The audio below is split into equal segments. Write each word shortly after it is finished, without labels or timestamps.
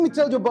Let me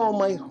tell you about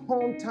my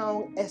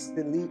hometown,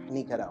 Esteli,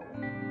 Nicaragua.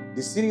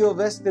 The city of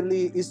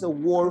Esteli is a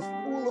world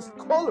full of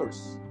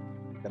colors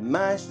that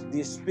match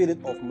the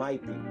spirit of my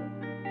people.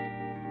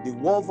 The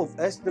walls of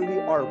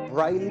Esteli are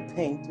brightly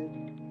painted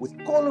with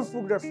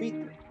colorful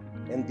graffiti,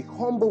 and the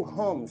humble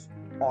homes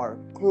are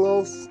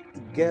close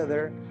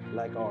together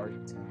like our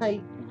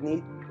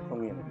tight-knit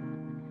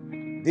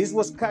community. This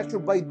was captured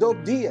by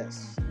Dope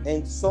Diaz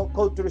and Soul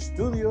Culture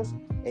Studios,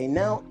 and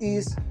now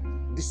is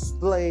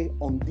displayed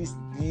on this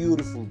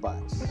beautiful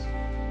box.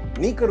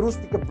 Nica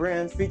Rustica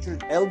brand features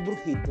El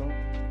Brujito,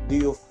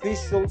 the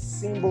official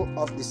symbol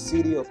of the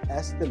city of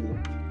Esteli.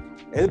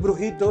 El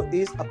Brujito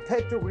is a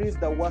petroglyph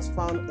that was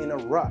found in a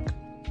rock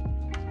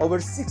over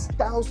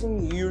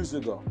 6,000 years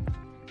ago,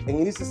 and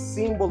it is a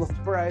symbol of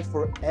pride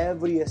for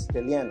every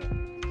Esteliano.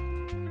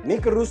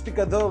 Nica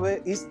Rustica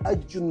Adobe is a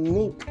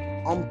unique,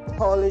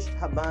 unpolished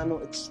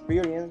Habano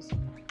experience,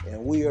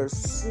 and we are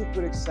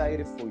super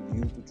excited for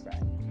you to try.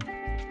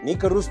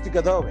 Nica Rustica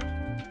Adobe,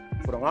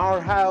 from our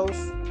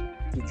house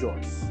to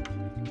yours.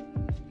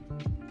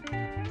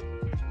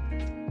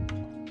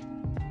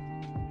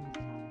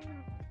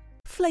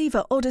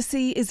 Flavor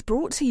Odyssey is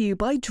brought to you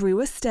by Drew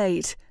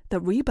Estate, the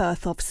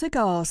rebirth of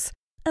cigars,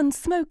 and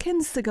Smoke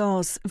Inn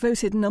Cigars,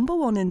 voted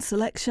 #1 in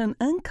selection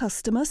and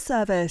customer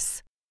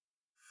service.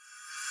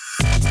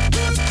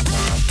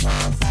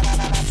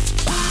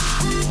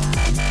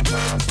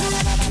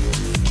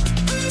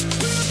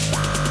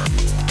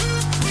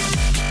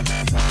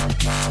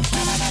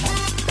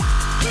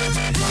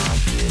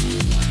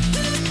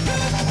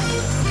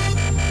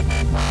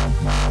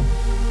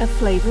 A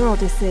Flavor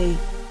Odyssey.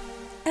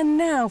 And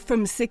now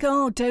from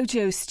Cigar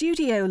Dojo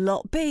Studio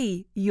Lot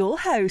B, your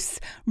hosts,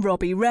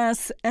 Robby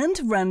Raz and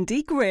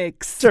Randy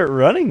Griggs. Start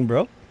running,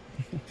 bro.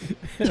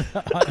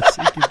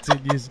 Odyssey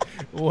continues.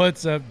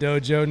 What's up,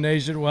 Dojo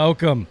Nation?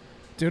 Welcome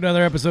to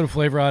another episode of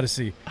Flavor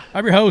Odyssey.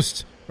 I'm your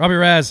host, Robby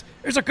Raz.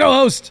 Here's our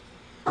co-host,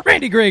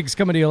 Randy Griggs,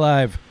 coming to you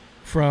live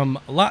from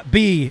Lot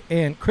B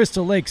and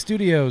Crystal Lake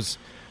Studios.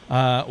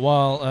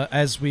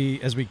 As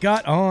we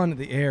got on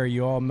the air,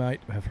 you all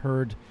might have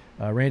heard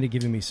Randy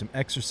giving me some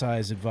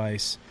exercise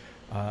advice,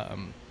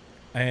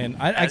 and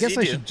I guess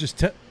I should just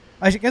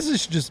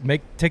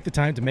take the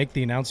time to make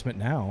the announcement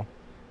now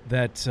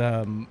that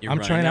I'm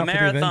trying out for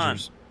the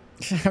Avengers.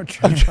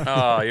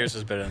 Oh, yours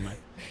was better than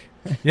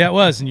mine. Yeah, it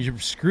was, and you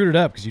screwed it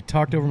up because you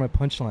talked over my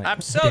punchline.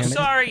 I'm so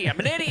sorry. I'm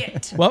an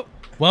idiot. Well,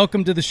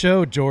 welcome to the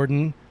show,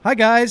 Jordan. Hi,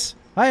 guys.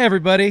 Hi,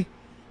 everybody.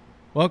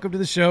 Welcome to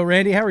the show,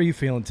 Randy. How are you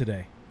feeling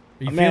today?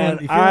 Are you feeling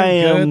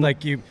good?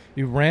 Like you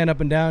ran up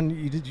and down.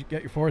 You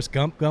got your Forrest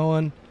Gump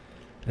going.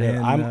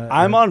 And,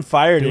 I'm on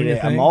fire today.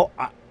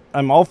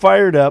 I'm all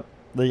fired up.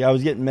 Like, I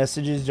was getting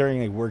messages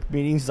during like work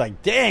meetings,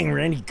 like, "Dang,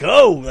 Randy,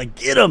 go! Like,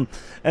 get him!"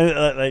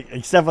 And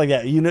like stuff like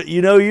that.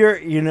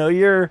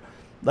 You're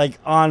like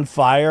on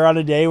fire on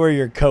a day where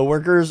your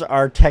coworkers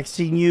are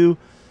texting you,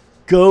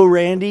 "Go,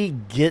 Randy,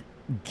 get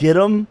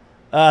him!"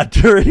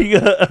 During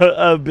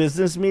a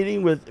business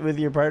meeting with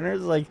your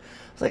partners. Like,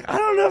 it's like, I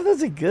don't know if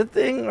that's a good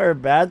thing or a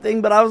bad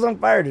thing, but I was on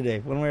fire today,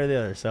 one way or the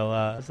other. So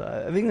I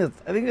think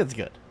that's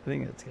good.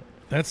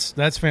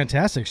 That's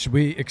fantastic. Should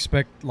we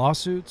expect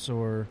lawsuits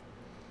or?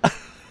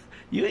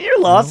 You and your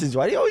lawsuits.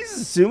 Why do you always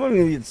assume I'm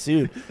going to get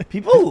sued?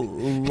 People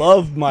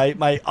love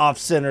my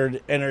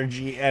off-centered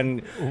energy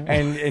and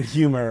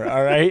humor.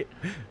 All right.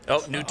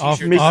 Oh, new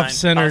T-shirt.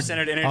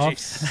 Off-centered energy.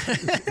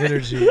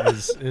 Energy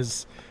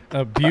is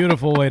a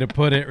beautiful way to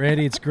put it,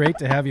 Randy. It's great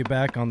to have you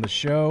back on the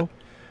show.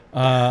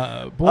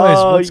 Boys,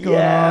 what's going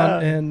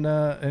on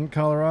in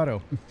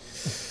Colorado?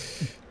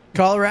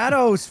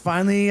 Colorado's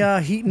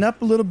finally heating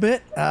up a little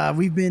bit.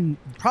 We've been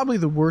probably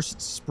the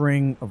worst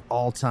spring of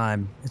all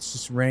time. It's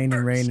just rain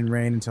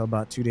until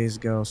about 2 days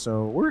ago.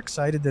 So we're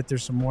excited that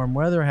there's some warm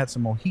weather. I had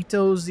some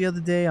mojitos the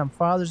other day on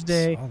Father's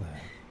Day. Saw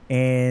that.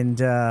 And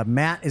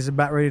Matt is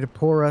about ready to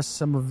pour us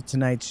some of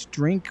tonight's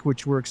drink,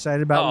 which we're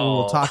excited about.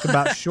 We'll talk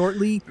about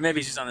shortly.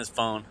 Maybe she's on his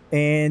phone.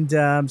 And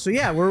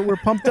we're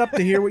pumped up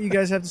to hear what you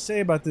guys have to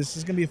say about this. This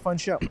is going to be a fun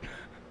show.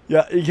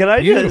 Yeah, can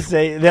I just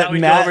say that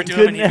Matt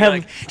couldn't have?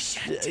 Like,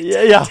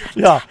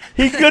 yeah.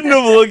 He couldn't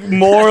have looked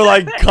more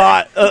like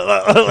caught.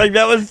 Like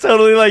that was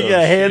totally like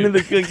a hand in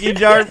the cookie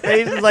jar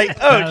face. It's like,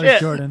 oh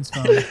shit. Jordan's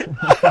phone.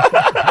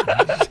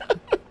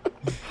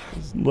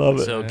 Love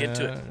it. So get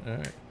to it. All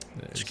right.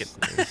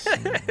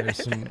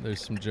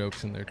 There's some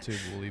jokes in there too.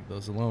 We'll leave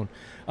those alone.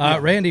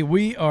 Randy,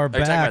 we are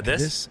back. Talking about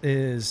this? This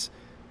is,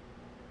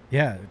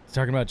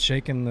 talking about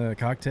shaking the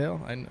cocktail.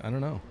 I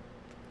don't know.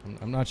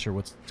 I'm not sure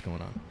what's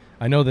going on.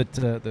 I know that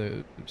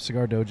the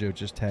Cigar Dojo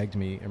just tagged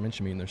me or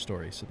mentioned me in their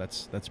story, so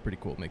that's pretty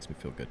cool. It makes me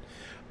feel good.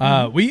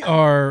 We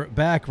are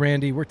back,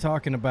 Randy. We're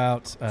talking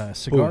about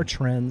cigar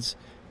trends.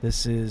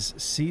 This is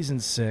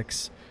season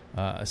 6,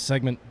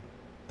 segment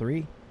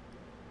 3.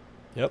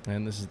 Yep.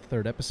 And this is the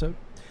 3rd episode.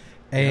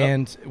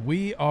 And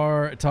we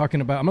are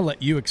talking about, I'm going to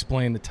let you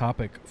explain the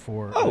topic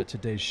for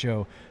today's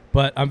show,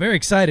 but I'm very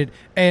excited.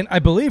 And I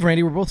believe,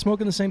 Randy, we're both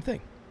smoking the same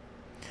thing.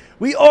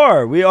 We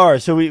are.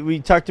 So we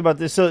talked about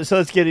this. So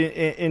let's get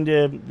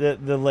into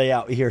the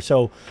layout here.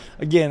 So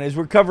again, as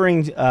we're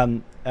covering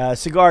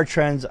cigar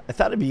trends, I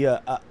thought it'd be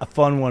a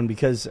fun one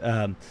because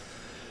I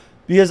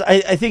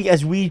think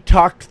as we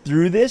talked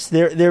through this,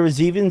 there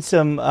was even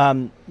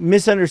some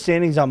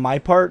misunderstandings on my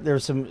part. There were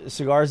some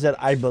cigars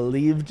that I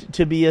believed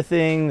to be a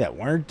thing that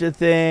weren't a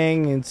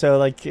thing, and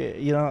so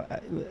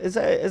as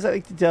I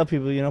like to tell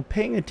people,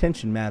 paying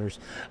attention matters.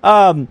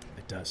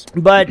 Does.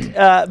 But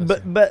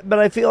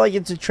I feel like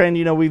it's a trend.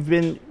 We've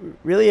been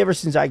really ever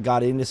since I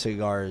got into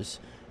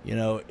cigars.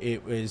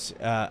 It was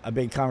a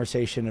big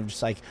conversation of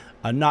just like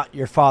not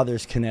your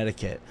father's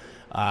Connecticut,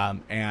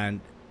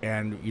 and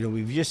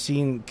we've just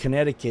seen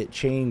Connecticut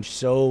change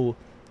so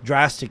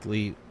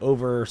drastically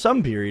over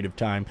some period of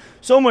time,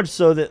 so much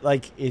so that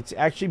like it's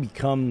actually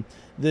become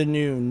the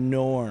new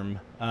norm.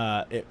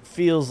 It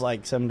feels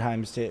like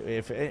sometimes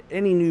if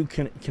any new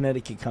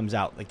Connecticut comes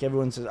out, like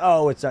everyone says,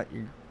 "Oh, it's not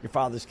your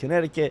father's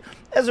Connecticut,"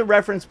 as a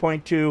reference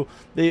point to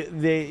the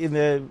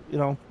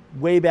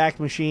Wayback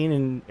Machine,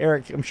 and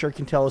Eric, I'm sure,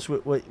 can tell us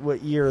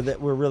what year that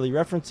we're really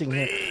referencing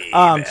here.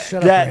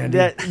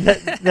 That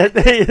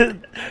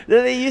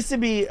they used to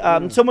be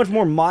so much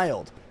more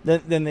mild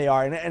than they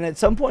are, and at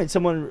some point,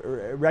 someone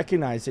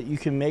recognized that you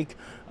can make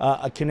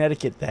a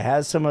Connecticut that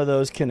has some of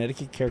those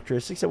Connecticut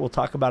characteristics that we'll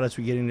talk about as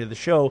we get into the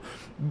show,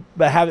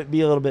 but have it be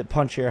a little bit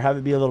punchier, have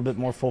it be a little bit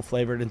more full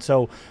flavored. And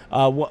so,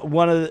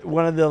 one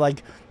of the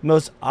like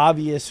most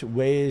obvious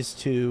ways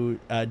to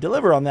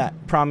deliver on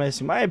that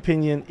promise, in my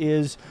opinion,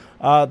 is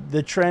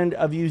the trend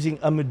of using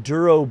a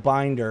Maduro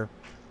binder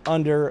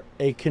under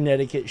a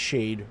Connecticut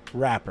Shade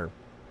wrapper.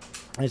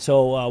 And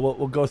so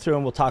we'll go through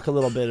and we'll talk a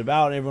little bit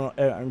about it. Everyone,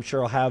 I'm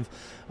sure, will have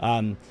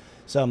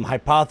some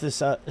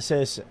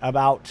hypothesis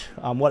about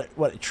what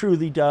it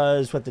truly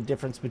does, what the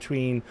difference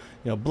between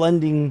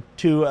blending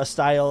to a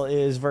style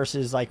is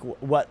versus like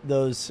what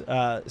those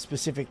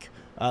specific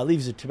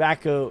leaves of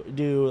tobacco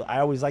do. I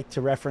always like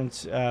to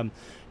reference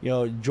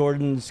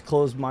Jordan's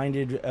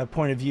closed-minded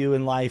point of view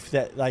in life,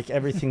 that like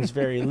everything's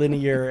very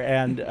linear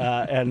and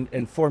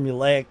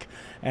formulaic,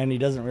 and he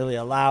doesn't really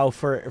allow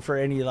for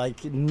any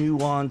like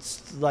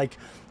nuanced like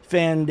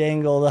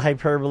fandangle, the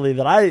hyperbole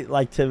that I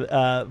like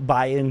to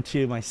buy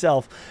into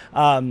myself.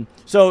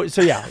 So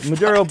yeah,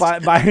 Maduro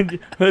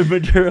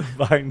Maduro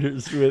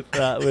binders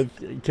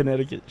with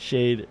Connecticut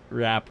Shade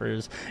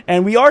wrappers,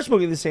 and we are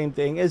smoking the same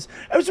thing as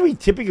we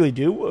typically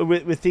do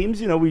with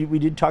themes. We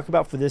did talk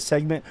about for this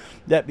segment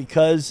that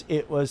because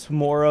it was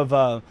more of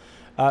a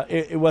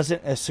it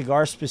wasn't a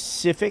cigar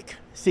specific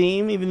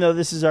theme, even though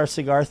this is our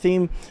cigar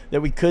theme,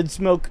 that we could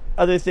smoke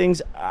other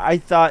things. I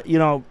thought,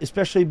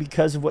 especially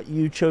because of what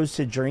you chose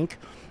to drink,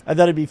 I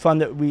thought it'd be fun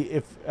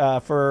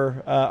that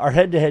for our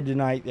head-to-head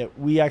tonight, that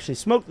we actually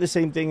smoke the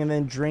same thing and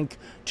then drink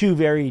two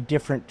very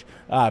different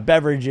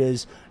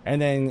beverages,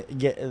 and then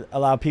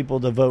allow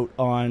people to vote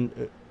on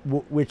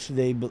which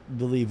they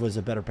believe was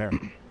a better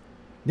pairing.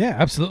 Yeah,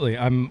 absolutely.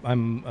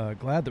 I'm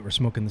glad that we're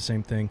smoking the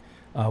same thing.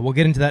 We'll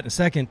get into that in a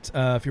second.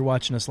 If you're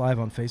watching us live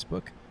on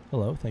Facebook,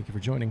 hello, thank you for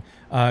joining.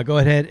 Go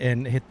ahead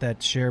and hit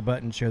that share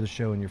button, share the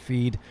show in your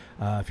feed.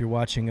 If you're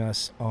watching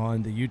us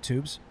on the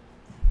YouTubes,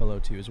 hello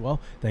to you as well.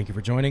 Thank you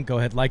for joining. Go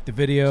ahead, like the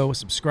video,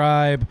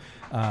 subscribe,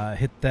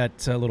 hit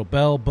that little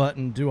bell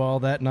button, do all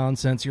that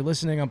nonsense. You're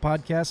listening on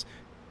podcasts.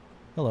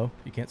 Hello,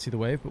 you can't see the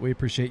wave, but we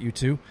appreciate you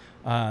too.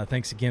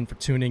 Thanks again for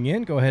tuning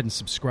in. Go ahead and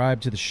subscribe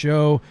to the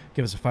show.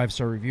 Give us a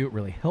 5-star review. It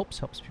really helps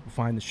people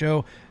find the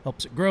show,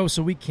 helps it grow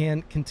so we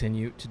can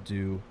continue to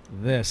do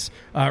this.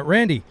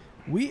 Randy,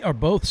 we are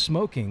both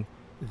smoking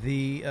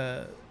the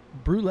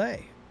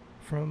Brûlée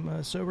from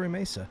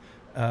Sobremesa.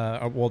 The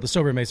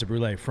Sobremesa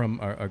Brûlée from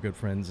our good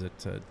friends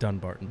at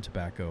Dunbarton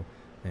Tobacco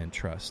and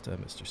Trust,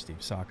 Mr.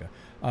 Steve Saka.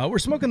 We're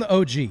smoking the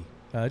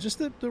OG, just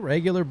the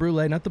regular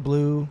Brûlée, not the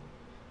blue.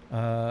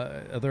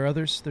 Are there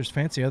others? There's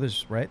fancy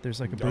others, right? There's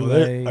like a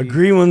Brûlée. A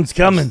green one's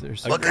coming.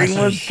 There's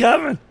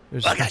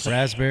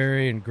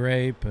raspberry and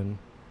grape, and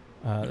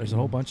there's a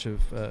whole bunch of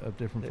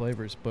different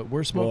flavors. But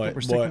we're smoking.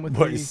 We're sticking with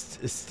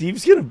the...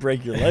 Steve's gonna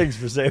break your legs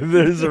for saying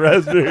there's a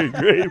raspberry and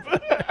grape.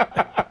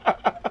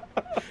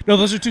 No,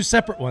 those are two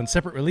separate ones,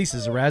 separate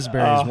releases. A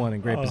raspberry is one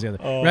and grape is the other.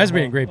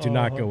 Raspberry and grape do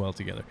not go well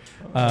together.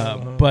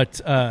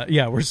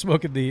 Yeah, we're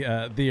smoking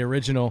the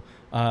original.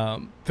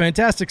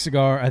 Fantastic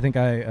cigar. I think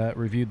I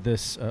reviewed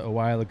this a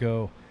while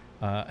ago.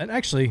 And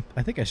actually,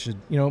 I think I should,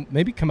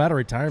 maybe come out of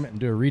retirement and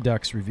do a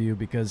Redux review,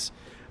 because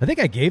I think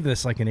I gave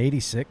this like an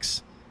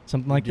 86,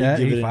 something like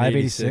that, 85,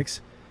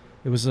 86.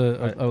 It was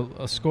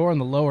a score on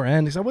the lower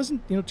end, because I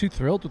wasn't too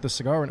thrilled with the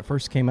cigar when it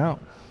first came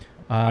out.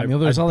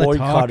 There's all that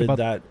talk about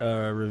that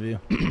review.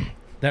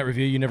 That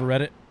review, you never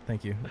read it?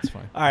 Thank you. That's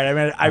fine. All right, I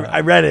mean,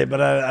 I read it,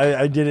 but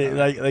I did it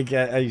like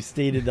I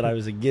stated that I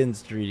was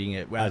against reading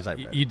it as I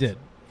read it. You did.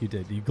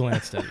 You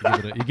glanced at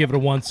it. You give it a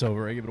once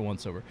over. I give it a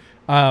once over.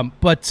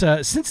 But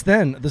since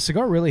then, the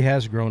cigar really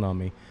has grown on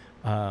me.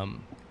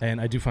 And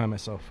I do find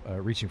myself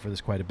reaching for this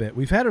quite a bit.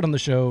 We've had it on the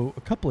show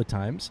a couple of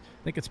times.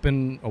 I think it's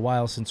been a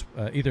while since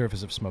either of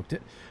us have smoked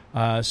it.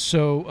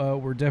 So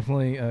we're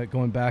definitely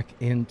going back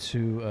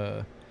into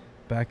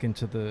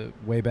the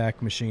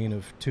Wayback Machine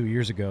of 2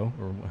 years ago,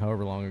 or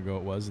however long ago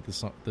it was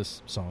that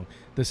this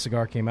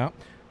cigar came out.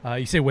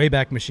 You say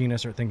Wayback Machine, I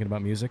start thinking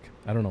about music.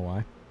 I don't know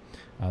why.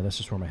 That's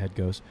just where my head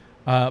goes.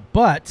 So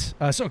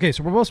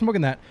we're both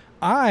smoking that.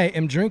 I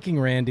am drinking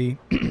Randy.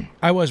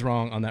 I was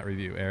wrong on that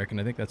review, Eric,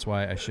 and I think that's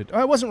why I should.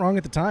 I wasn't wrong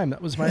at the time.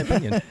 That was my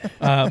opinion.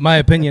 My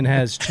opinion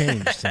has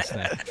changed since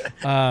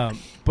then.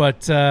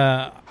 But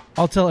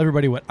I'll tell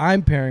everybody what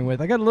I'm pairing with.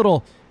 I got a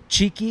little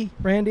cheeky,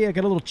 Randy. I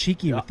got a little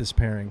cheeky with this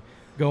pairing,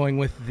 going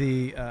with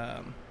the.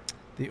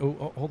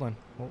 Hold on,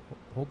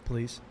 hold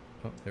please.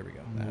 Oh, there we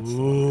go.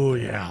 Ooh,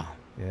 yeah.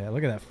 Yeah,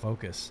 look at that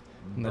focus.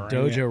 And the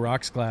Dojo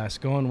Rocks glass,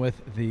 going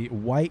with the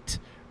White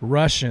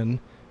Russian.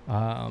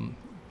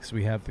 So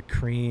we have the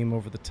cream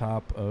over the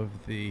top of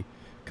the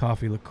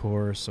coffee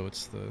liqueur, so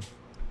it's the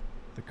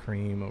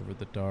cream over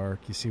the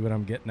dark. You see what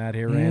I'm getting at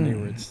here, Randy?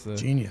 Where it's the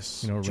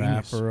genius,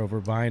 wrapper over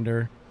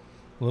binder.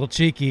 A little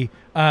cheeky.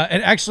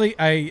 And actually,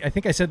 I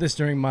think I said this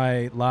during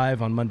my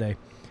live on Monday,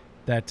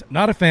 that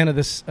not a fan of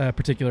this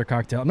particular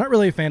cocktail. I'm not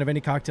really a fan of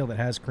any cocktail that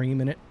has cream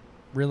in it,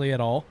 really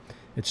at all.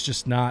 It's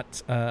just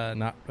not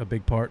a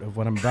big part of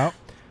what I'm about.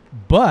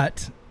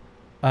 But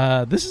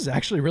this is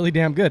actually really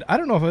damn good. I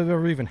don't know if I've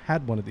ever even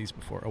had one of these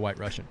before, a White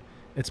Russian.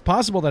 It's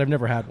possible that I've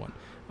never had one.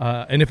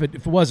 And if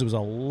it was a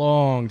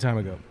long time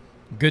ago.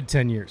 Good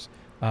 10 years.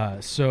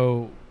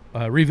 So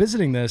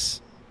revisiting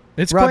this,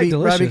 it's quite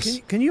delicious.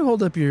 Robbie, can you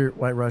hold up your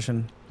White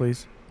Russian,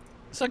 please?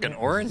 It's like an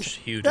orange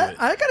hue to it.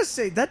 I got to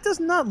say, that does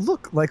not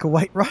look like a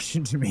White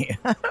Russian to me.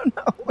 I don't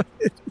know what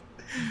it is.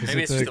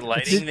 Maybe it's just the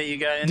lighting that you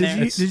got in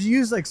there. Did you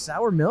use like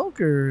sour milk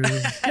or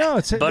no?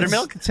 It's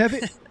buttermilk. It's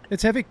heavy.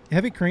 It's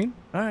heavy cream.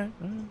 All right.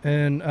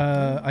 And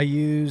I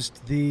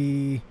used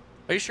the.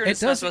 Are you sure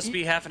it's not supposed to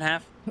be half and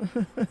half?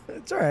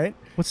 It's all right.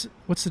 What's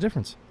the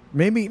difference?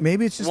 Maybe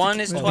it's just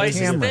one is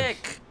twice as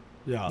thick.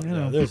 Yeah,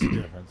 there's a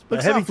difference.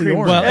 But heavy cream.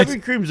 Heavy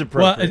cream's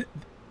appropriate.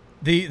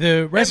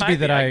 The recipe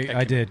that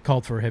I did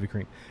called for heavy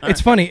cream.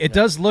 It's funny. It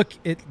does look.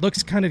 It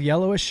looks kind of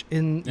yellowish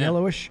in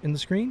the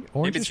screen.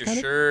 Orange. Maybe it's your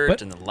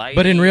shirt and the light.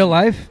 But in real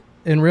life,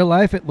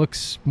 it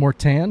looks more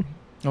tan.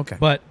 Okay.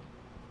 But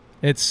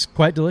it's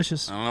quite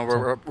delicious. I don't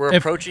know. We're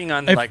approaching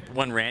on like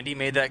when Randy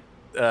made that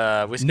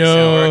whiskey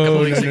sour a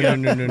couple weeks ago.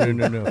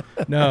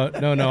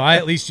 No. I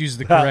at least used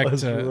the correct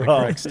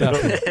stuff.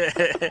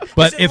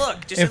 But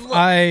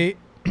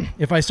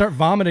if I start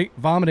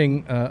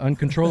vomiting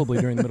uncontrollably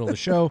during the middle of the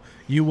show,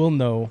 you will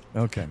know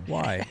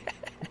why.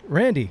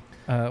 Randy,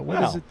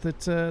 what is it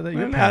that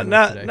you're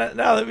today?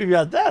 Now that we've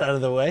got that out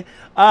of the way,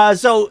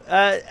 as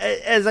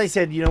I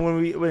said,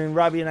 when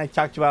Robby and I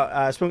talked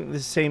about smoking the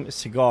same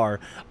cigar,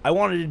 I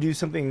wanted to do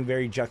something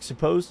very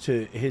juxtaposed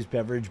to his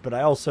beverage, but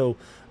I also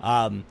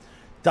thought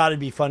it'd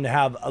be fun to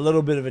have a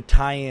little bit of a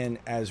tie-in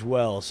as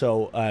well.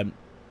 So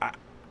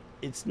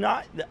it's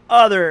not the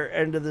other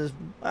end of this.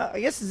 I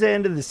guess it's the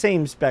end of the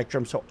same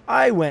spectrum. So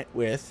I went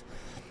with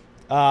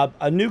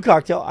a new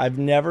cocktail I've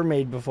never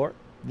made before.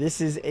 This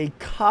is a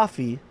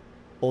coffee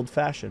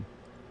old-fashioned.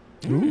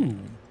 Ooh.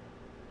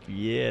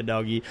 Yeah,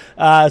 doggy.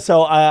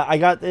 So I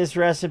got this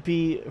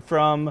recipe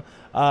from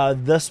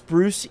The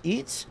Spruce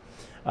Eats.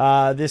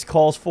 This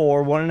calls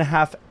for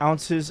 1.5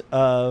 ounces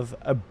of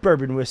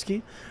bourbon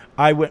whiskey.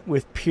 I went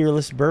with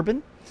Peerless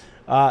Bourbon.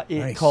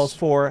 It calls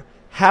for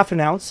 1/2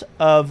 ounce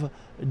of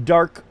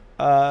dark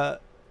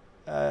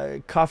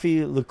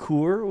coffee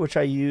liqueur, which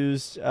I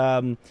used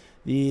the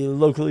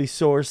locally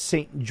sourced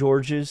St.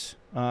 George's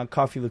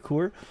coffee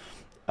liqueur.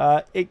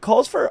 It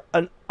calls for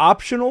an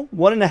optional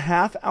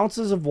 1.5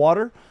 ounces of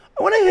water.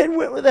 I went ahead and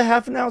went with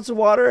 1/2 ounce of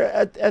water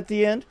at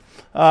the end.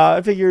 I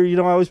figure,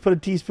 I always put a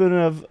teaspoon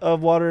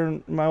of water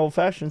in my old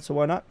fashioned, so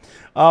why not?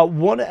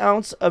 1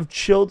 ounce of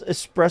chilled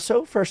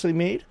espresso, freshly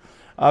made.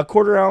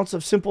 1/4 ounce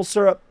of simple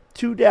syrup.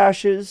 2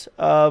 dashes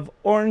of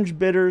orange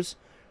bitters,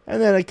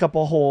 and then a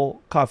couple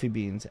whole coffee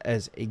beans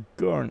as a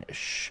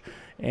garnish.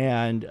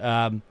 And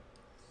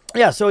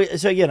so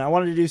again, I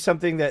wanted to do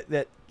something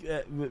that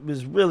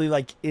was really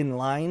like in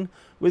line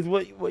with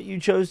what you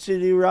chose to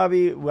do,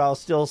 Robby, while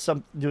still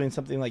doing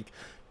something like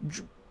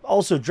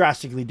also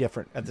drastically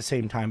different at the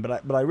same time.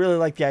 But I really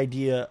like the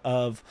idea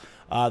of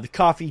the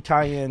coffee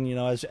tie-in.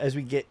 As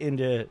we get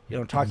into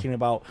talking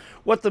about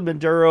what the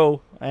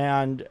Maduro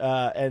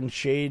and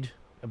Shade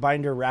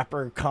binder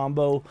wrapper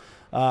combo,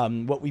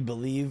 what we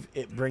believe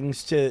it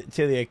brings to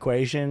the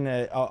equation.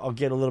 I'll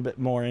get a little bit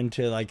more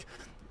into like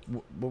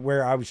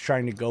where I was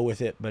trying to go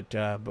with it, but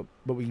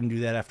we can do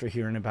that after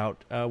hearing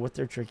about what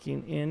they're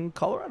drinking in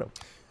Colorado.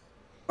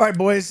 All right,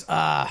 boys.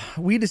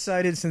 We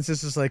decided, since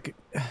this is like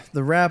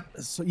the wrap,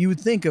 so you would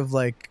think of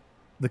like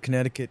the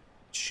Connecticut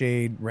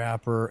Shade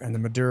wrapper and the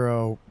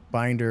Maduro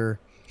binder.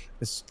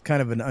 It's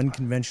kind of an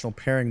unconventional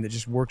pairing that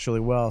just works really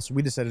well. So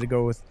we decided to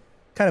go with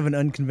kind of an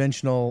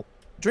unconventional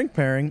drink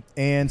pairing,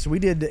 and so we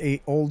did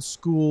a old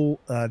school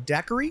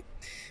daiquiri.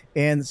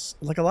 And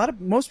like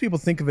most people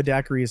think of a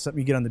daiquiri as something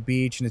you get on the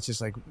beach and it's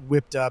just like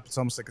whipped up. It's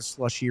almost like a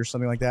slushy or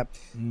something like that.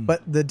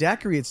 But the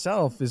daiquiri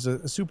itself is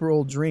a super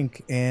old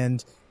drink,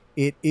 and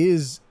it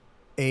is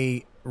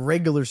a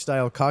regular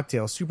style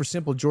cocktail. Super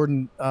simple.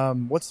 Jordan,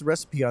 what's the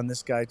recipe on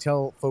this guy?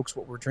 Tell folks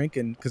what we're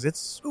drinking because it's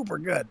super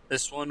good.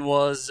 This one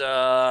was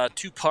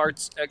 2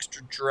 parts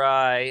extra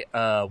dry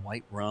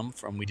white rum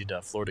from, we did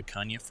Florida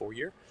Cognac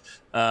 4-year.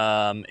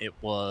 It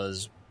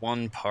was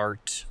 1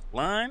 part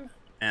lime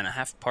and a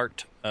 1/2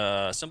 part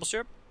simple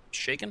syrup,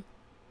 shaken,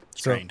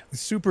 strained.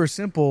 So,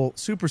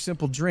 super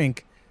simple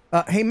drink.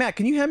 Hey, Matt,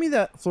 can you hand me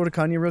that Florida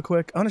Cognac real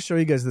quick? I want to show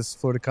you guys this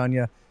Florida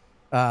Cognac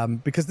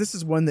because this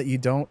is one that you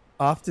don't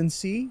often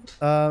see.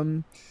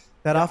 I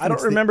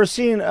don't remember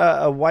seeing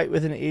a white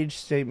with an age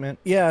statement.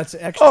 Yeah, it's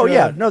extra. Oh,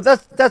 yeah. No,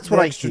 that's what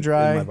I extra keep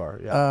dry in my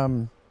bar. Yeah.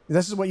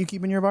 This is what you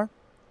keep in your bar?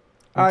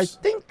 I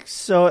think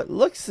so. It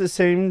looks the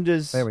same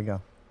as... There we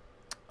go.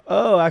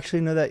 Oh,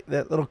 actually, no,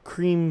 that little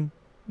cream...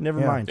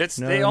 Never mind.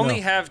 They only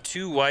have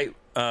 2 white.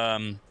 They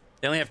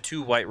only have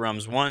 2 white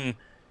rums. One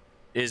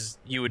is,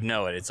 you would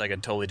know it. It's like a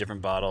totally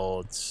different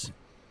bottle.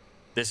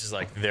 This is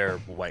like their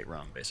white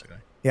rum, basically.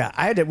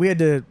 Yeah, we had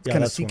to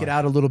kind of seek it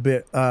out a little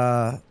bit.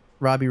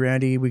 Robby,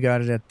 Randy, we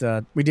got it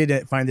at. We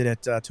did find it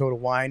at Total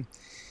Wine.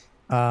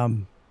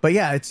 But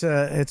yeah, it's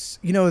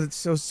it's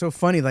so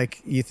funny. Like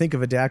you think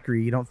of a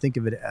daiquiri, you don't think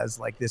of it as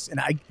like this. And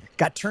I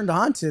got turned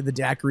on to the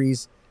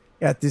daiquiris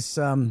at this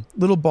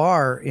little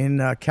bar in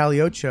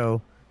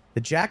Caliocho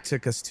that Jack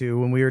took us to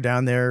when we were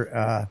down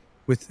there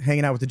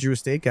hanging out with the Drew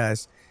Estate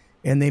guys,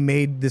 and they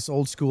made this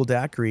old school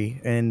daiquiri,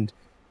 and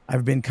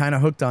I've been kind of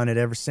hooked on it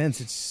ever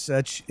since.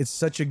 It's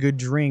such a good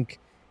drink,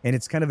 and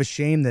it's kind of a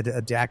shame that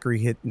a daiquiri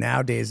hit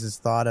nowadays is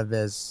thought of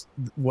as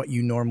what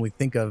you normally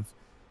think of,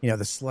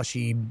 the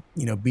slushy,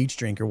 beach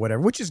drink or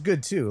whatever, which is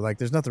good too. Like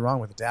there's nothing wrong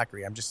with a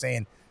daiquiri. I'm just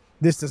saying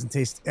this doesn't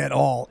taste at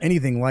all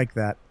anything like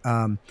that.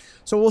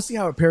 So we'll see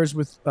how it pairs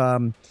with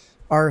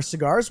our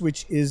cigars,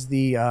 which is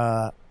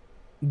the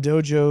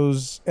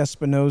Dojo's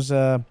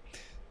Espinosa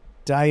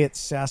Diet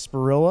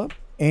Sarsaparilla.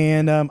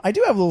 And I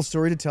do have a little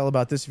story to tell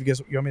about this. If you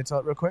want me to tell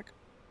it real quick?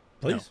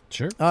 Please. No.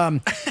 Sure.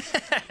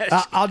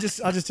 I'll just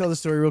tell the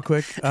story real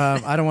quick.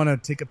 I don't want to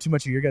take up too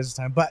much of your guys'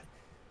 time, but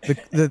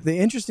the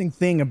interesting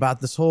thing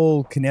about this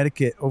whole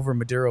Connecticut over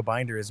Maduro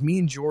binder is me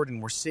and Jordan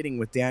were sitting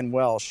with Dan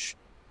Welsh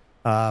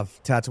of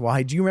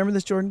Tatuaje. Do you remember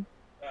this, Jordan?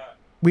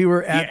 We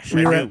were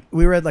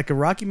at like a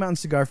Rocky Mountain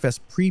Cigar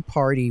Fest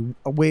pre-party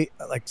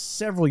like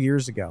several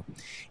years ago,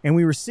 and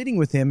we were sitting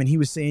with him, and he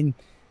was saying,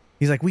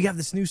 he's like, we have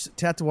this new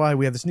Tatuaje,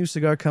 we have this new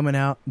cigar coming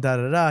out, da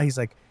da da. He's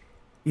like,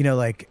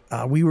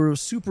 we were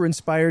super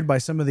inspired by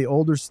some of the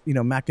older,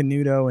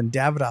 Macanudo and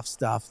Davidoff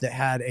stuff that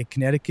had a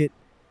Connecticut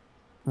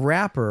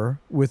wrapper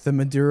with the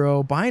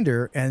Maduro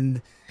binder,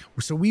 and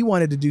so we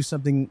wanted to do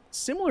something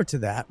similar to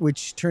that,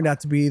 which turned out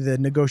to be the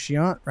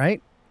Negociant,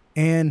 right?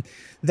 And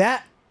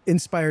that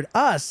inspired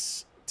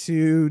us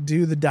to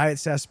do the Diet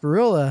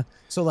Sarsaparilla.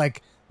 So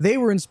like they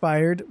were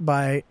inspired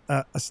by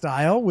a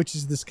style, which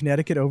is this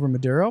Connecticut over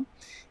Maduro.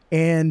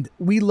 And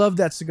we love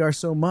that cigar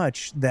so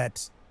much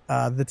that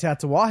the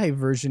Tatuaje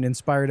version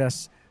inspired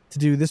us to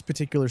do this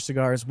particular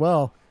cigar as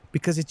well,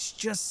 because it's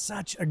just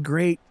such a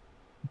great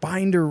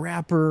binder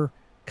wrapper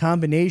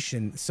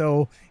combination.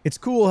 So it's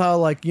cool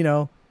how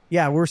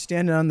we're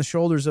standing on the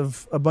shoulders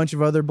of a bunch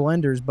of other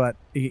blenders, but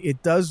it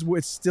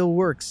still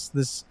works.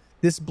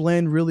 This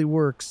blend really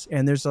works,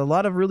 and there's a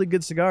lot of really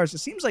good cigars. It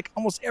seems like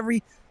almost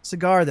every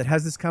cigar that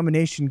has this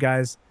combination,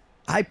 guys,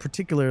 I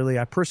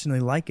personally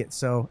like it.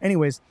 So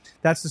anyways,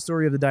 that's the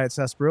story of the Diet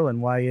Sarsaparilla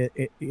and why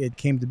it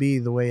came to be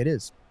the way it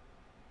is.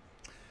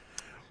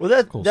 Well,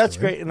 that's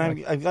great, and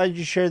I'm glad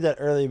you shared that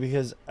earlier,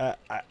 because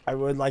I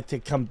would like to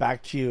come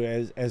back to you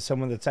as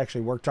someone that's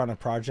actually worked on a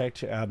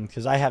project,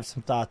 because I have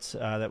some thoughts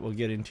that we'll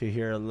get into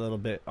here a little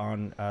bit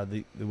on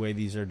the way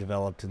these are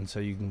developed, and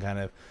so you can kind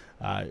of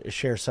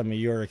share some of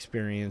your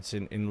experience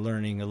in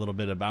learning a little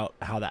bit about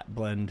how that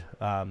blend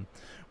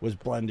was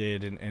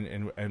blended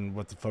and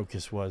what the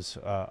focus was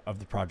of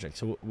the project.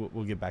 So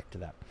we'll get back to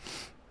that.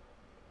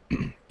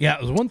 Yeah,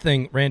 it was one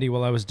thing, Randy,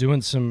 while I was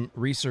doing some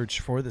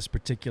research for this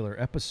particular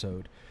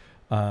episode,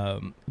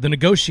 the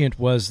Negociant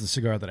was the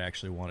cigar that I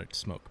actually wanted to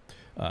smoke.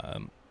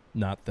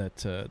 Not that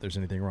there's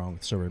anything wrong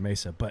with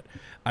Sobremesa, but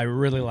I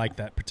really like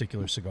that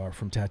particular cigar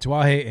from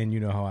Tatuaje, and you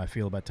know how I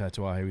feel about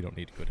Tatuaje. We don't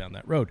need to go down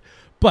that road.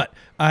 But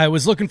I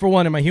was looking for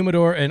one in my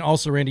humidor, and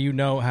also, Randy, you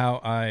know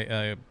how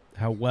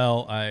how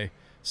well I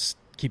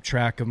keep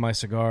track of my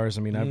cigars.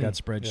 I mean, I've got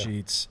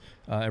spreadsheets.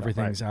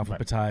 Everything's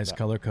alphabetized,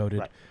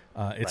 color-coded.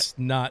 It's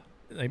not,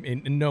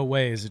 in no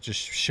way is it just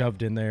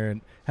shoved in there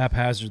and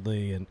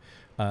haphazardly and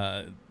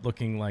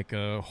looking like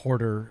a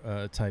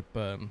hoarder type.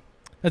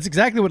 That's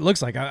exactly what it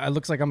looks like. It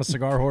looks like I'm a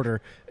cigar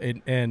hoarder,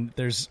 and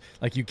there's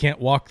like you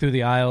can't walk through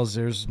the aisles.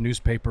 There's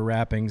newspaper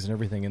wrappings and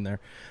everything in there.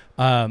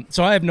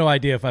 So I have no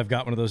idea if I've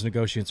got one of those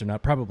Negociants or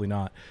not. Probably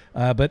not.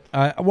 But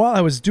while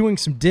I was doing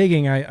some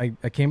digging,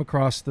 I came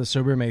across the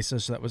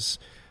Sobremesa. So that was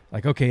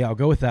like, okay, I'll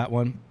go with that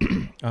one.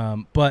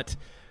 But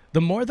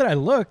the more that I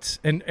looked,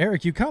 and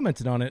Eric, you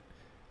commented on it,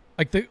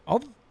 like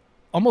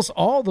almost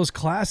all those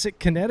classic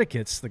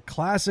Connecticut's, the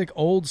classic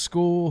old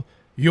school,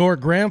 your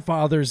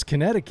grandfather's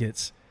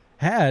Connecticut's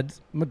had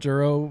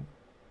Maduro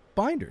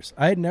binders.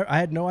 I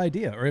had no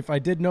idea, or if I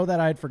did know that,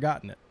 I had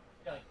forgotten it.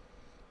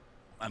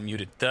 I'm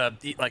muted.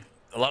 Like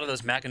a lot of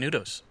those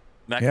Macanudos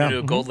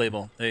Gold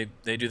Label, they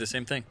do the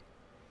same thing.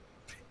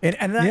 And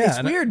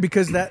it's weird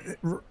because that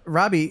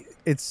Robby,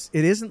 it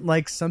isn't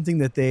like something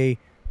that they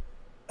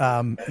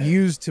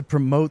used to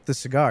promote the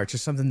cigar. It's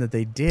just something that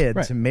they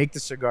did to make the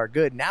cigar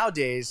good.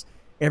 Nowadays,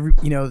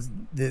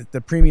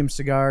 the premium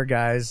cigar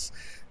guys,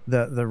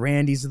 the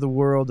Randys of the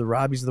world, the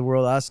Robbys of the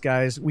world, us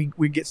guys,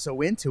 we get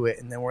so into it,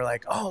 and then we're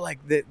like, oh, like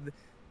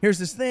here's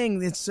this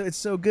thing, it's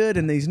so good,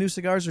 and these new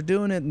cigars are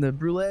doing it, and the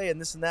Brûlée and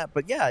this and that.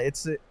 But yeah,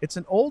 it's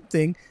an old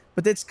thing,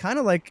 but it's kind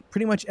of like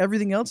pretty much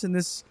everything else in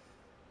this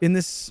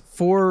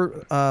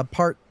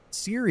 4-part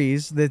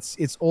series.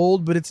 It's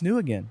old, but it's new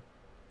again.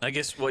 I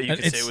guess what you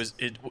could say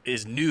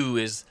is new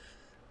is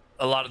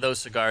a lot of those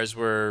cigars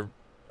were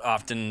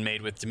often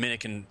made with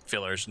Dominican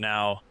fillers.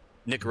 Now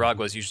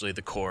Nicaragua is usually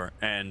the core,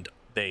 and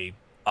they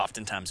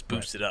oftentimes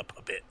boost it up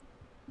a bit.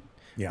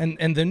 Yeah.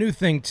 And the new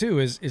thing too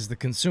is the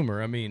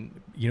consumer. I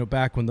mean,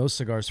 back when those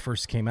cigars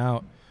first came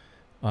out,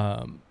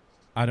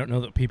 I don't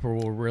know that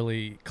people were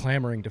really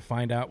clamoring to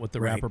find out what the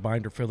wrapper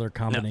binder filler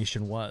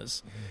combination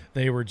was.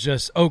 They were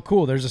just, oh,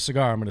 cool, there's a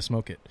cigar, I'm going to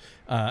smoke it.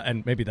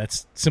 And maybe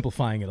that's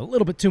simplifying it a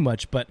little bit too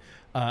much, but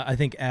I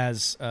think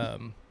as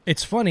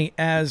it's funny,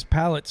 as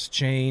palates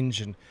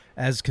change and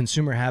as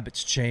consumer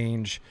habits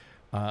change,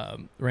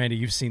 Randy,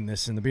 you've seen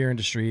this in the beer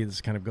industry.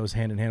 This kind of goes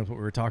hand in hand with what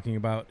we were talking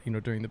about,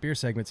 during the beer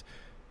segments.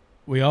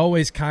 We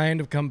always kind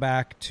of come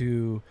back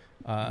to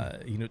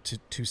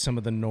to some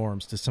of the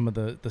norms, to some of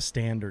the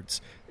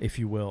standards, if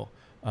you will.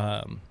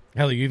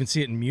 Hell, you even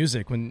see it in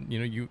music when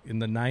you in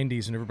the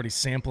 90s and everybody's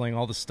sampling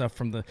all the stuff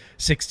from the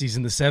 60s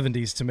and the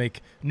 70s to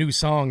make new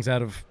songs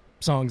out of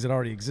songs that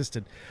already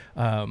existed.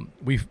 Our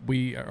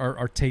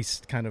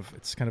taste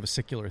it's kind of a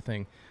secular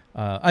thing.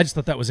 I just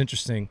thought that was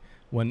interesting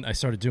when I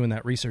started doing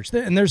that research.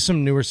 And there's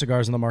some newer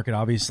cigars on the market,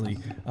 obviously,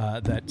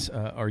 that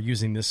are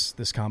using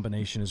this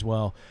combination as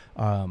well.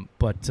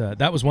 But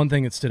that was one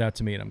thing that stood out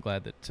to me, and I'm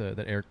glad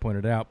that Eric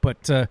pointed it out.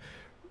 But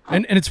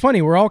and it's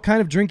funny, we're all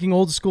kind of drinking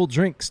old school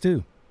drinks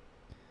too.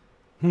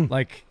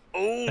 Like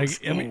old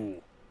school. I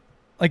mean,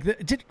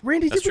 did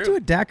Randy? Did we do a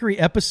daiquiri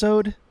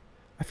episode?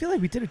 I feel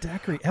like we did a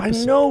daiquiri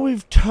episode. I know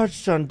we've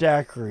touched on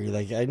daiquiri.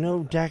 Like, I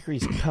know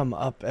daiquiris come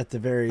up at the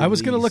very I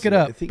was going to look it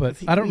up, but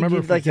I don't remember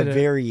did, if like we did a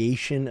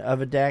variation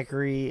of a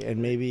daiquiri, and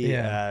maybe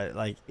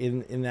like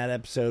in that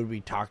episode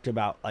we talked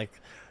about like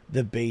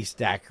the base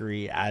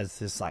daiquiri as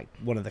this like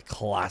one of the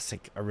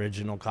classic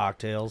original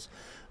cocktails.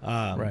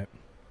 Right.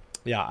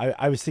 Yeah,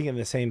 I was thinking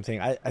the same thing.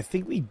 I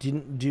think we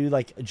didn't do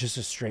like just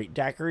a straight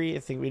daiquiri. I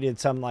think we did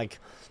some like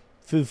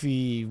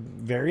foofy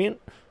variant.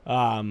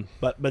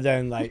 But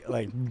then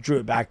like drew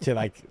it back to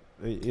like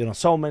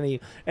so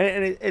many,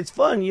 and it's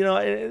fun,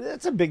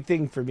 that's a big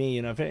thing for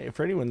me,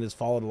 for anyone that's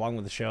followed along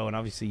with the show, and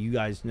obviously you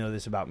guys know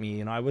this about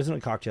me. I wasn't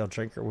a cocktail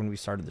drinker when we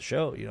started the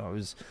show. I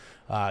was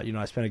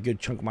I spent a good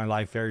chunk of my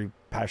life very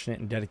passionate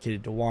and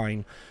dedicated to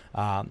wine.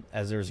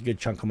 As there was a good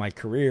chunk of my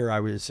career, I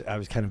was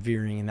kind of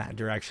veering in that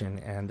direction,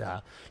 and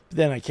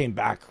then I came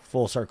back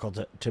full circle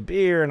to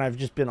beer, and I've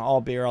just been all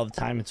beer all the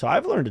time, and so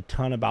I've learned a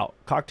ton about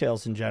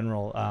cocktails in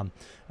general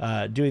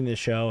doing this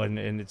show, and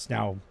it's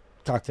now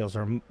cocktails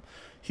are a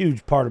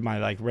huge part of my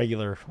like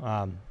regular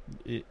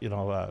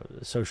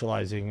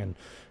socializing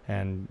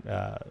and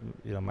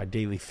my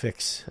daily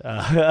fix,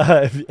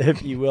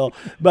 if you will.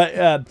 But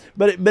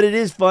it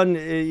is fun,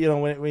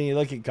 when you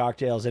look at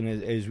cocktails, and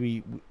as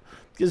we,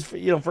 because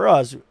for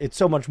us it's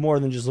so much more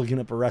than just looking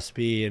up a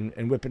recipe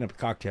and whipping up a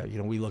cocktail.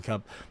 We look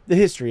up the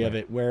history of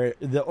it, where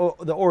the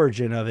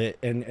origin of it,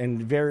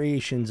 and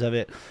variations of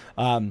it.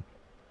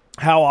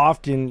 How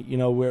often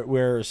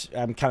where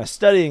I'm kind of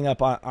studying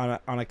up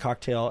on a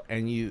cocktail,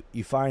 and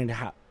you find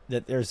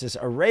that there's this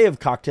array of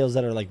cocktails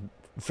that are like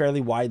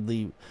fairly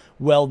widely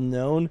well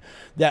known,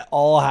 that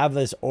all have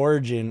this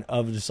origin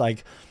of just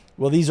like,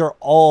 well, these are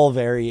all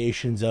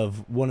variations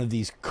of one of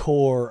these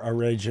core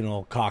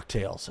original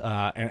cocktails,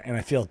 and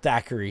I feel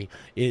daiquiri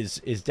is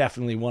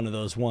definitely one of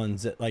those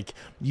ones that like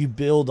you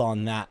build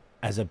on that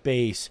as a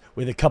base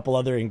with a couple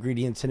other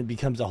ingredients, and it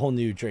becomes a whole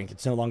new drink.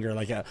 It's no longer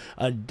like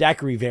a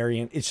daiquiri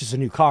variant. It's just a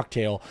new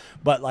cocktail,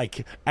 but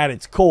like at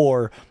its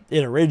core,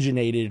 it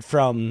originated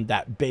from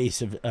that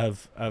base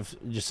of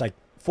just like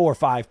 4 or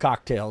 5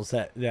 cocktails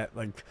that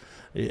like,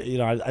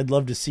 I'd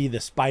love to see the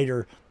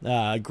spider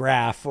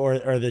graph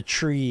or the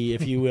tree,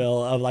 if you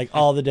will, of like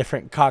all the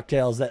different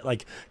cocktails that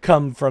like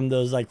come from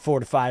those like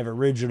 4 to 5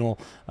 original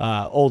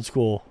old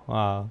school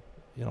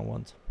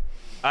ones.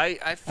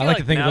 I feel like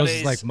to think nowadays, of those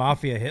as like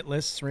mafia hit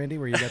lists, Randy,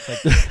 where you got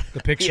like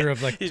the picture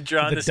of like he's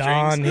drawing the the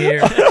Don strings.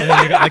 here, and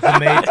then you got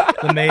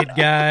like the maid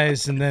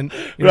guys, and then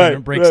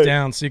it breaks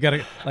down. So you got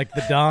like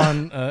the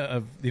Don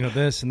of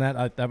this and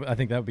that. I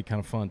think that would be kind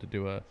of fun to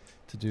do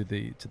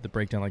the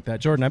breakdown like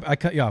that. Jordan, I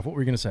cut you off. What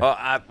were you going to say?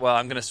 I'm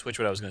going to switch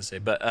what I was going to say,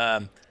 but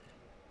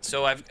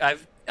so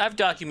I've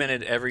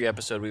documented every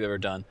episode we've ever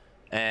done,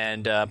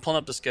 and pulling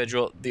up the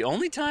schedule. The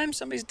only time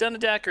somebody's done a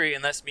daiquiri,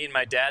 and that's me and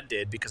my dad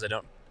did, because I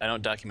don't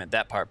document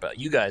that part, but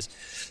you guys,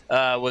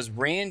 was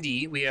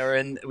Randy. We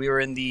were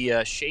in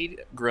the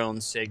shade grown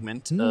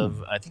segment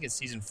of, I think it's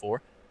season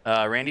 4.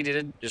 Randy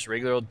did just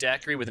regular old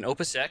daiquiri with an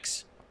Opus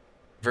X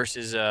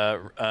versus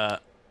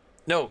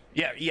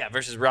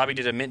versus Robby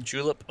did a mint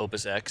julep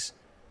Opus X.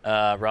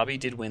 Robby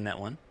did win that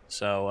one.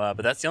 So,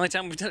 but that's the only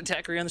time we've done a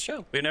daiquiri on the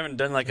show. We've never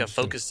done like a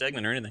focused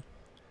segment or anything.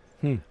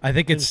 I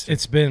think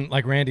it's been,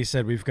 like Randy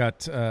said, we've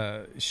got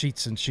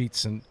sheets and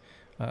sheets and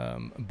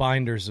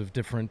binders of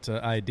different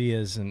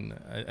ideas, and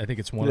I think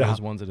it's one of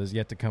those ones that has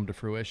yet to come to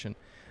fruition.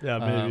 Yeah,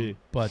 maybe.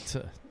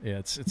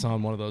 It's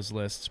on one of those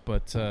lists.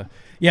 But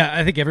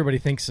I think everybody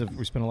thinks of.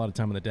 We spent a lot of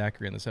time on the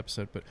daiquiri in this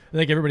episode, but I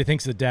think everybody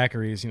thinks of the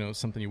daiquiri as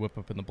something you whip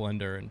up in the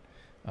blender, and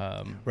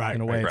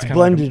in a way it's kind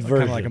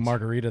of like a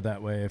margarita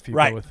that way. If you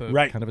go with a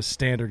kind of a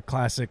standard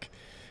classic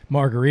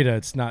margarita,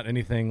 it's not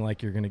anything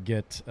like you're going to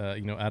get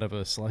out of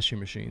a slushy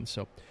machine.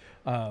 So.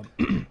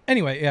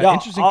 Anyway,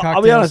 interesting cocktails.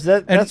 I'll be honest,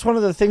 that's one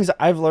of the things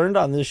I've learned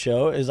on this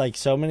show is like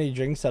so many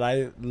drinks that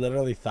I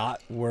literally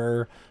thought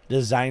were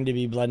designed to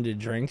be blended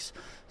drinks.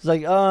 It's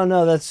like, oh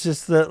no, that's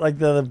just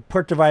the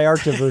Puerto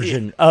Vallarta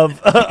version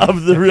of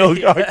the real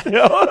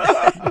cocktail.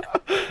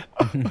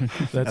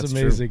 That's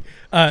amazing.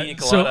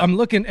 So I'm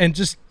looking, and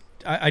just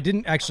I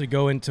didn't actually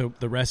go into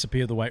the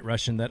recipe of the White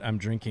Russian that I'm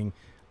drinking.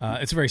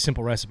 It's a very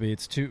simple recipe.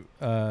 It's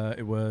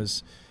it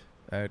was.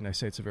 And I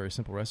say it's a very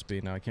simple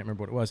recipe. Now I can't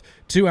remember what it was.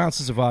 2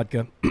 ounces of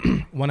vodka,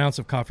 1 ounce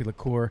of coffee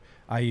liqueur.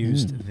 I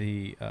used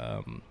the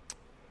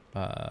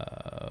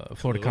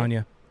Florida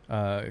Cognac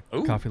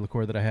coffee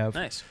liqueur that I have.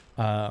 Nice.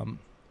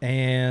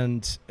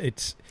 And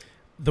it's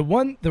the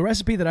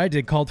recipe that I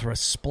did called for a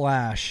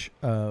splash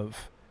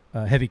of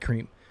heavy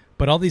cream,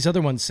 but all these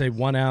other ones say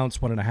 1 ounce,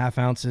 1.5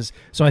 ounces.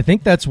 So I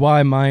think that's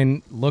why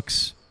mine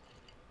looks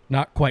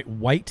not quite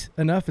white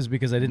enough, is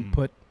because I didn't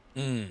put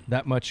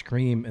that much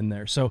cream in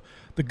there. So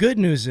the good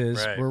news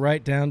is we're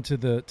right down to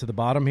the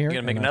bottom here.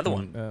 You're gonna make another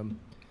one.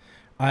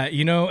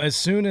 As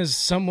soon as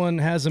someone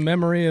has a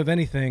memory of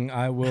anything,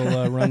 I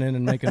will run in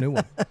and make a new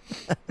one.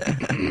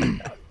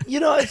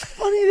 It's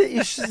funny that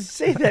you should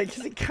say that,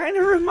 because it kind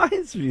of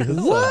reminds me of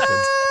something.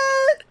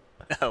 What?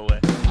 No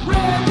way.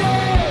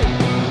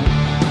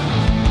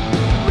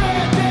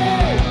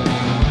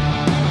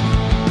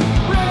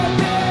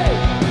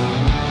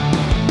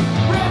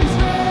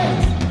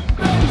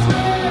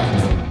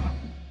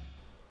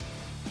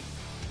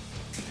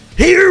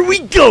 Here we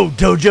go,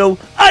 Dojo!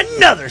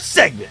 Another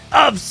segment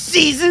of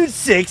Season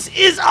 6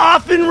 is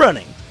off and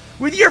running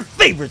with your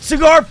favorite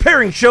cigar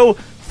pairing show,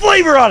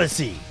 Flavor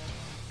Odyssey.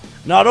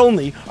 Not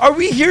only are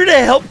we here to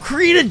help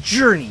create a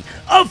journey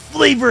of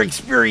flavor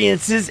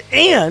experiences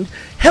and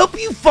help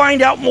you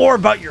find out more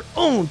about your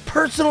own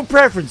personal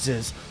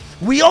preferences,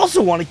 we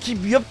also want to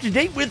keep you up to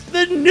date with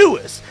the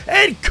newest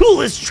and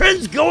coolest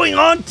trends going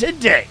on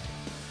today.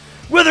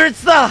 Whether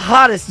it's the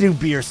hottest new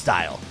beer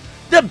style,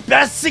 the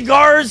best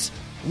cigars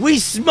we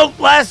smoked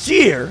last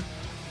year,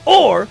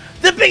 or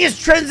the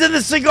biggest trends in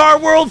the cigar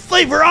world,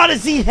 Flavor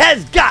Odyssey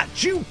has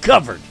got you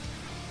covered.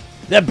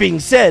 That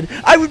being said,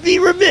 I would be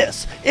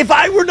remiss if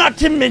I were not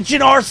to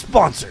mention our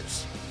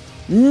sponsors.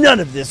 None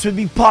of this would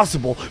be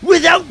possible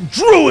without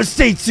Drew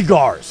Estate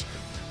Cigars.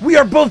 We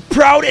are both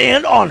proud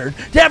and honored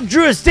to have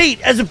Drew Estate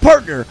as a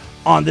partner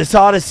on this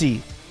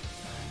Odyssey.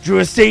 Drew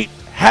Estate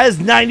has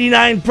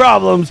 99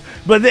 problems,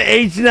 but the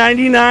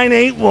H99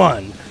 ain't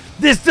one.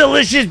 This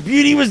delicious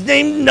beauty was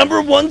named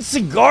 #1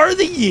 Cigar of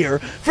the Year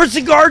for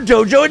Cigar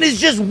Dojo and is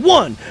just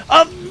one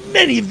of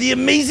many of the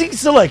amazing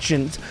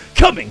selections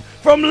coming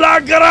from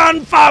La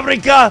Gran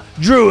Fabrica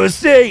Drew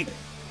Estate.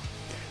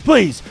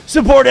 Please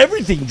support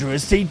everything Drew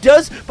Estate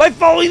does by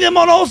following them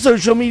on all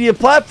social media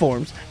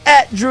platforms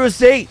at Drew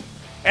Estate,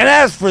 and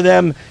ask for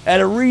them at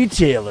a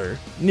retailer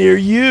near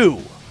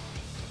you.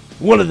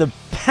 One of the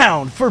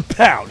pound for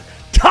pound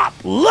top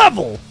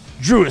level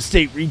Drew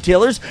Estate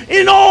retailers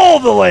in all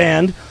the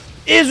land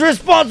is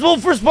responsible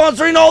for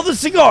sponsoring all the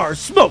cigars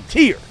smoked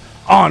here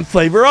on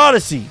Flavor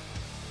Odyssey.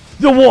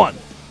 The one,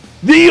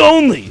 the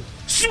only,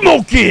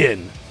 Smoke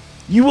Inn.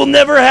 You will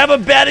never have a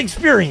bad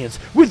experience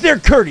with their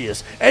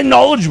courteous and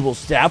knowledgeable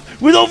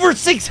staff with over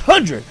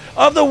 600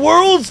 of the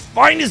world's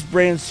finest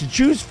brands to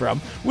choose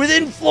from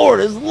within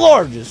Florida's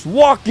largest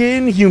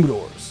walk-in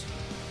humidors.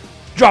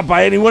 Drop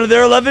by any one of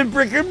their 11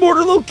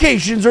 brick-and-mortar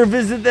locations or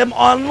visit them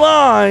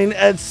online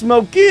at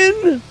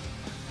smokein.com.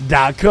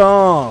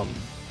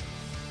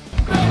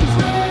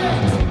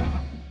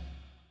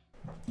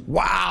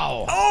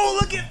 Wow. Oh,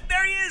 look at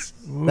there he is.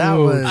 That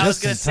was just I was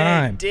gonna in say,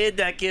 time. did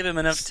that give him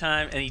enough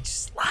time? And he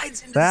just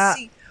slides into That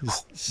the seat.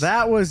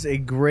 That was a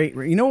great.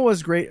 You know what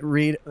was great?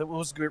 What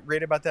was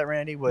great about that,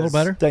 Randy? Was a little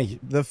better. Thank you.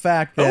 The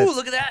fact that Oh,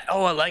 look at that!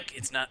 Oh, I like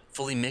it's not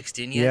fully mixed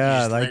in yet. Yeah, You're I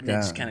just like letting it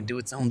that. just kind of do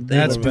its own thing.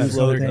 That's better.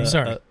 Floating.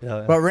 Sorry.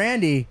 But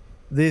Randy,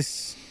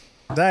 this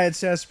Diet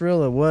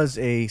Sarsaparilla was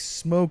a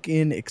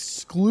smoke-in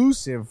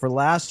exclusive for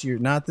last year,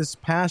 not this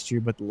past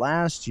year, but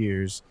last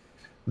year's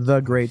The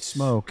Great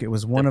Smoke. It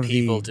was one of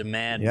People the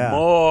demand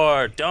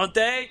more, don't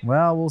they?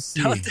 Well, we'll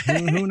see. Don't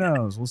they? Who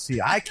knows? We'll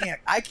see. I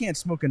can't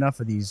smoke enough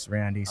of these,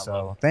 Randy.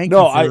 So thank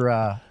No, you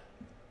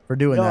for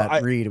doing No,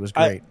 that, Reed. It was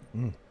great.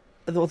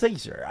 Well, thank you,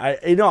 sir.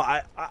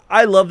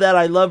 I love that.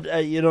 I loved,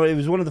 it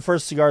was one of the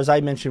first cigars I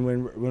mentioned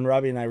when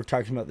Robby and I were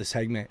talking about this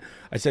segment.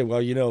 I said,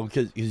 well,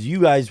 because you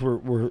guys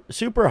were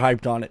super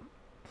hyped on it,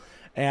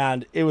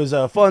 and it was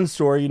a fun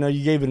story.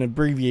 You gave an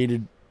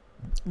abbreviated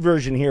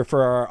version here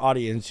for our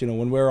audience.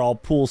 When we're all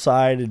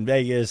poolside in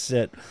Vegas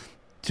at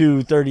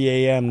 2:30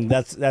 a.m.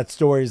 That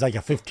story is like a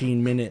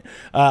 15-minute.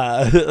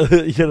 I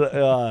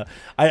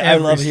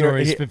love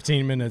story is hearing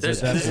 15 minutes.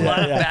 There's At that a point. lot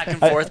of back and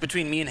forth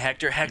between me and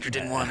Hector. Hector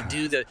didn't want to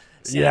do the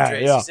San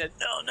Andreas. yeah. He said,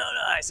 no.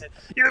 I said,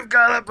 you've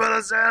got to put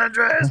a San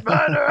Andreas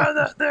binder on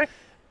that thing.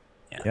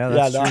 Yeah,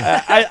 that's true.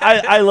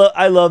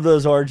 I love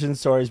those origin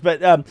stories.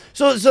 But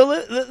so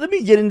let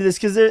me get into this,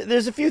 because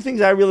there's a few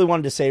things I really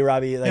wanted to say,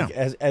 Robby.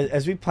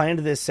 As we planned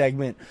this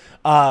segment,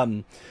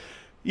 we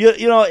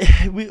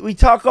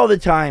talk all the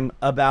time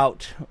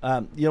about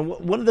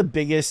one of the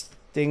biggest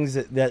things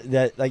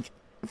that like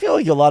I feel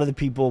like a lot of the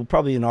people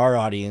probably in our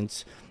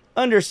audience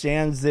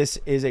understands this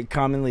is a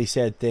commonly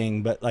said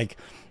thing, but like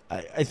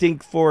I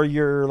think for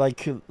your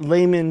like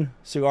layman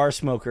cigar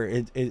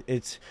smoker,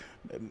 it's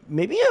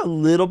maybe a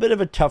little bit of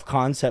a tough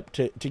concept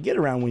to get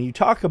around when you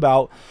talk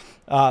about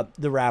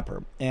the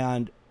wrapper.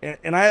 And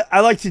I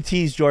like to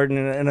tease Jordan,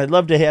 and I'd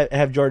love to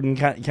have Jordan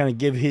kind of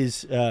give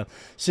his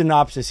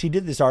synopsis. He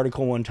did this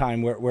article one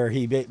time where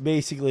he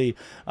basically,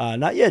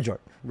 not yet,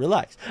 Jordan,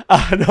 relax.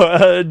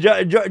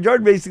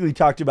 Jordan basically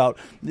talked about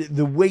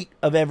the weight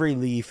of every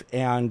leaf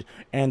and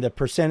the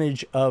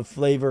percentage of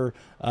flavor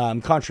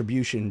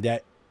contribution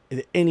that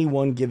any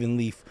one given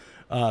leaf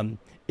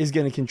is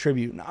going to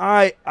contribute. And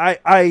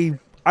I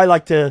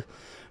like to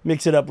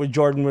mix it up with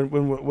Jordan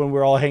when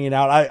we're all hanging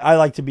out. I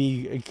like to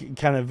be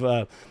kind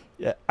of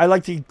I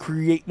like to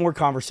create more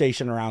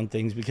conversation around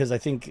things, because I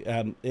think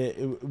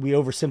we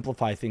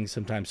oversimplify things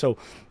sometimes. So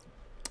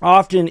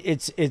often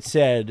it's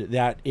said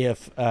that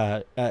if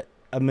a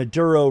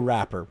Maduro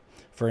wrapper,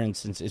 for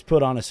instance, is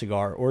put on a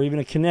cigar, or even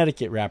a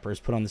Connecticut wrapper is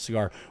put on the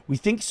cigar, we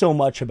think so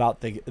much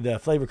about the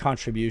flavor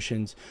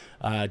contributions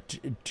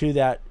to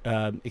that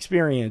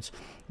experience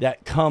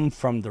that come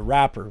from the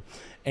wrapper.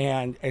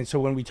 And so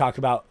when we talk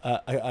about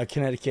a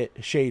Connecticut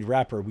Shade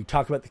wrapper, we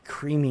talk about the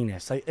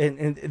creaminess.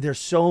 And there's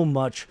so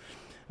much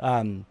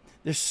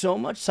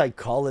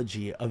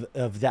psychology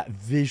of that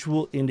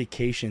visual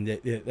indication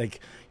that like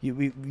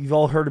you've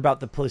all heard about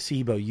the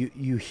placebo.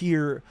 You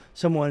hear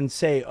someone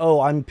say,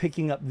 "Oh, I'm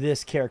picking up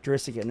this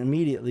characteristic," and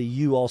immediately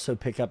you also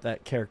pick up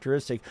that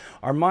characteristic.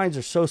 Our minds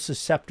are so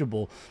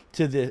susceptible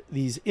to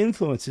these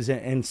influences,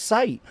 and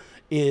sight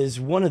is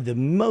one of the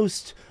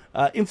most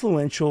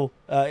influential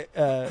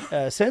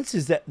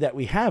senses that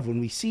we have. When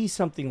we see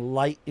something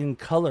light in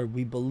color,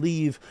 we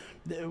believe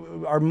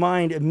our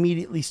mind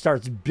immediately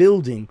starts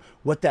building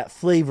what that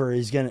flavor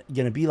is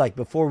gonna be like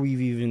before we've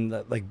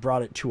even like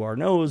brought it to our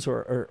nose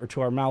or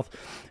to our mouth.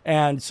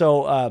 And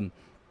so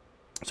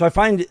so I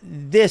find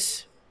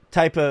this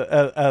type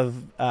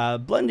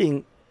of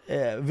blending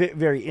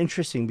very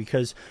interesting,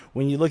 because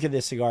when you look at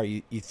this cigar,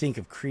 you think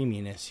of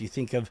creaminess, you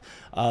think of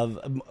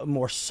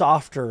more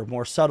softer,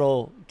 more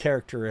subtle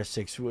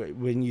characteristics.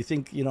 When you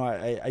think,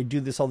 I do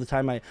this all the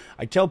time.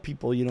 I tell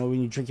people,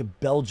 when you drink a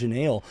Belgian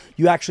ale,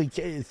 you actually,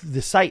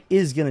 the sight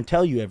is going to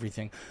tell you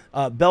everything.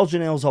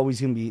 Belgian ale is always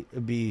going to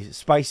be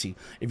spicy.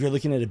 If you're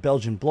looking at a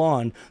Belgian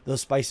blonde,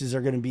 those spices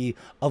are going to be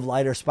of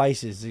lighter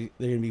spices. They're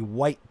going to be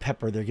white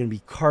pepper. They're going to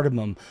be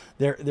cardamom.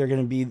 They're going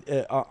to be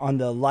on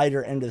the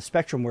lighter end of the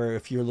spectrum, where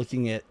if you're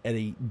looking at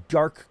a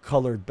dark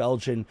colored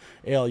Belgian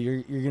ale,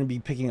 you're going to be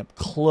picking up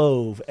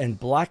clove and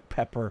black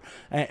pepper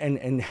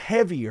and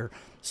heavier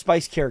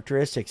spice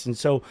characteristics. And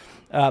so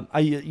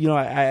I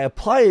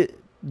apply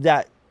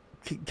that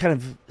kind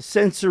of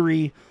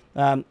sensory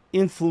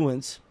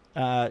influence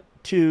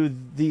to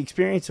the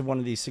experience of one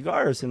of these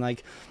cigars. And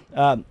like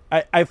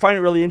I find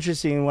it really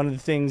interesting. One of the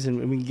things,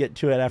 and we can get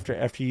to it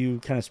after you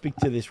kind of speak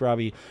to this,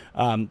 Robby,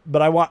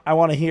 but I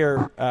want to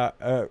hear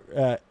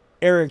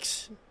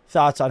Eric's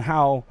thoughts on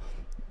how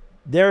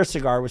their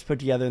cigar was put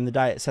together in the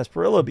Diet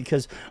Sarsaparilla,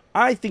 because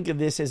I think of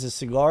this as a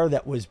cigar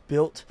that was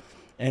built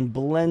and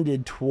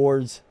blended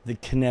towards the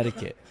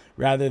Connecticut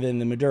rather than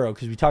the Maduro.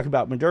 Because we talk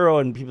about Maduro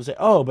and people say,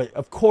 oh, but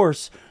of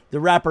course the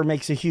wrapper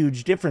makes a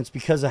huge difference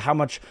because of how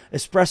much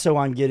espresso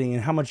I'm getting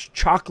and how much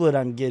chocolate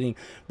I'm getting.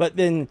 But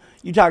then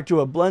you talk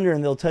to a blender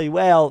and they'll tell you,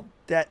 well,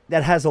 that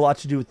has a lot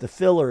to do with the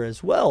filler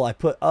as well. I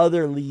put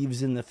other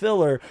leaves in the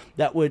filler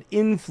that would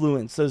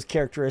influence those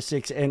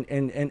characteristics and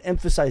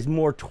emphasize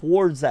more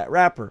towards that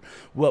wrapper.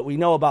 What we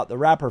know about the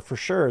wrapper for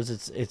sure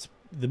is it's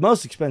the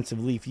most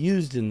expensive leaf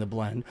used in the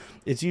blend.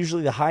 It's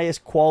usually the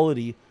highest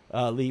quality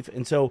leaf.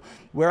 And so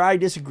where I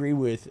disagree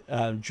with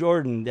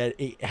Jordan, that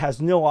it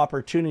has no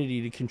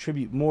opportunity to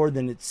contribute more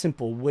than its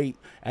simple weight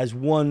as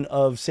one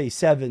of, say,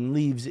 7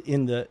 leaves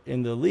in the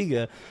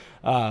Liga,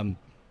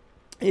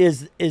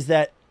 is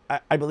that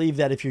I believe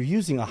that if you're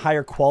using a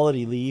higher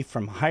quality leaf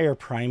from higher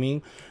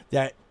priming,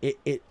 that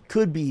it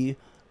could be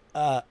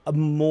a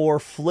more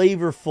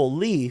flavorful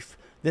leaf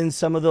than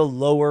some of the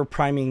lower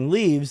priming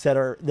leaves that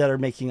are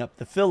making up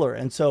the filler.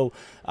 And so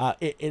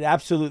it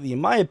absolutely, in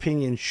my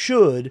opinion,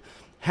 should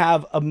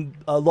have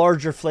a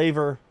larger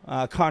flavor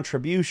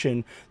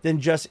contribution than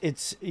just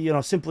it's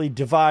simply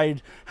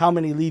divide how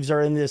many leaves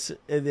are in this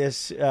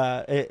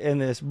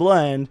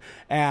blend,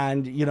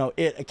 and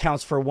it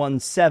accounts for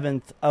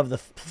 1/7 of the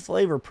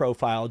flavor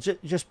profile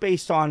just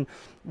based on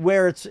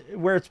where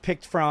it's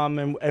picked from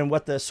and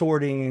what the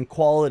sorting and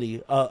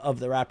quality of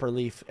the wrapper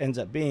leaf ends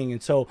up being.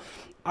 And so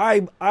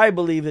I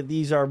believe that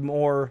these are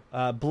more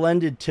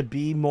blended to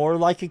be more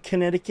like a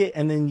Connecticut,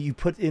 and then you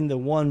put in the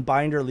one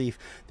binder leaf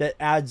that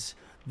adds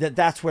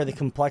that's where the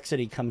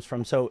complexity comes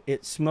from. So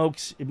it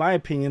smokes, in my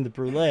opinion, the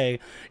Brûlée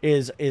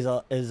is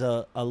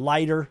a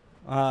lighter.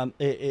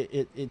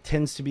 It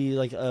tends to be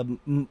like a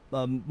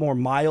more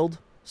mild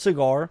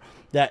cigar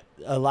that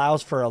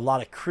allows for a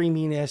lot of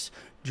creaminess,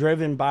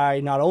 driven by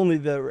not only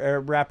the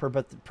wrapper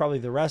but probably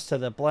the rest of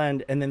the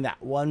blend. And then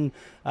that one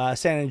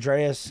San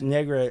Andreas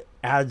Negra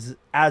adds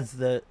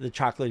the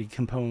chocolatey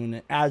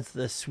component, adds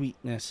the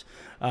sweetness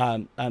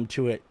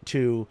to it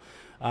to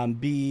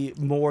be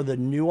more the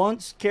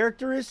nuanced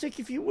characteristic,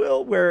 if you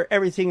will, where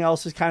everything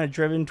else is kind of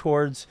driven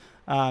towards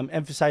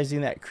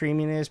emphasizing that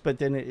creaminess. But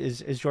then it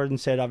is, as Jordan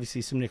said,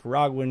 obviously some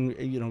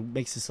Nicaraguan,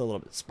 makes this a little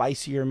bit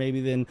spicier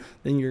maybe than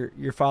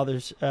your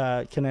father's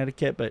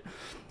Connecticut. But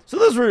so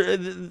those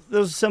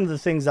are some of the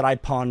things that I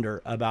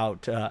ponder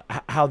about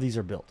how these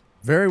are built.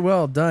 Very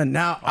well done.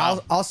 Now,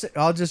 wow.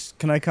 I'll just,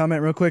 can I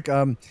comment real quick?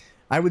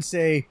 I would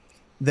say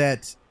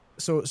that,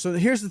 so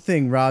here's the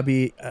thing,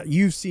 Robby,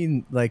 you've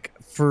seen,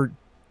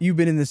 you've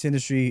been in this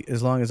industry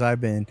as long as I've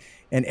been,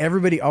 and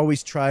everybody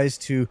always tries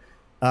to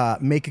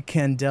make a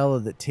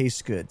candela that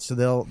tastes good. So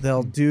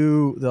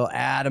they'll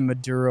add a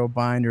Maduro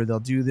binder, they'll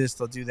do this,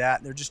 they'll do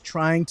that. They're just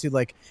trying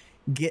to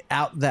get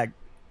out that,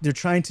 they're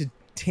trying to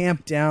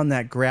tamp down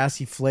that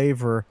grassy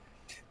flavor.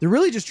 They're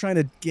really just trying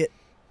to get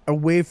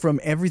away from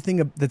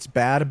everything that's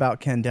bad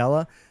about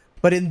candela.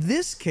 But in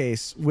this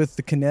case, with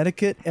the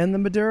Connecticut and the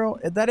Maduro,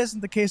 that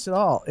isn't the case at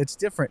all. It's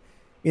different.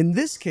 In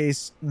this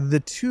case, the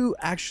two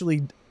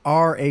actually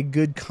are a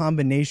good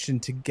combination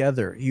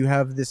together. You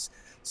have this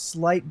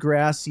slight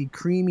grassy,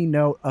 creamy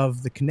note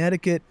of the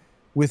Connecticut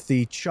with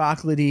the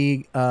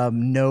chocolatey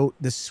note,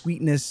 the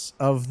sweetness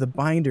of the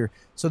binder.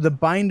 So the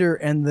binder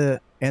and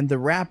the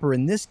wrapper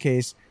in this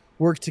case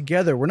work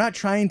together. We're not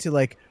trying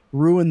to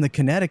ruin the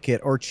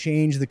Connecticut or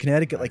change the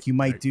Connecticut like you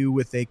might do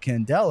with a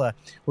candela,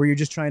 where you're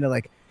just trying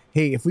to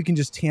hey, if we can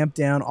just tamp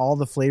down all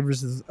the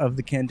flavors of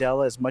the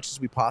candela as much as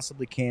we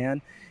possibly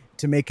can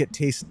to make it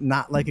taste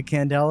not like a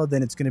candela,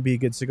 then it's going to be a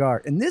good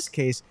cigar. In this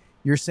case,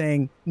 you're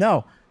saying,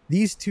 no,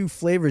 these two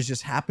flavors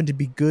just happen to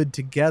be good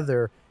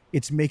together.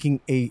 It's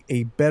making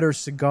a better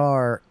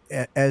cigar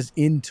as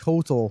in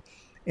total.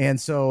 And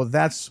so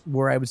that's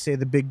where I would say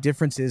the big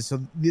difference is.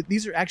 So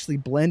these are actually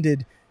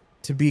blended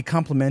to be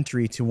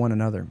complementary to one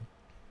another.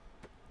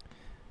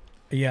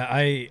 Yeah,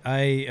 I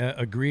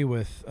agree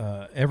with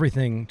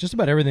everything, just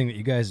about everything that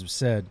you guys have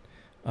said.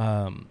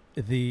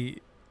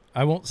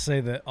 I won't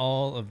say that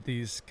all of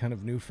these kind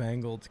of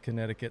newfangled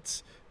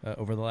Connecticut's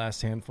over the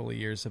last handful of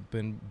years have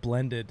been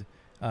blended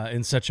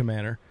in such a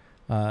manner.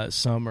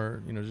 Some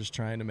are, just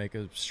trying to make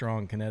a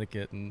strong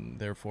Connecticut and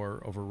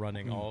therefore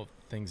overrunning all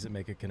things that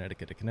make a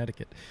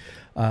Connecticut.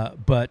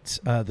 But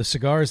the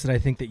cigars that I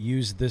think that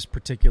use this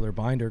particular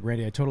binder,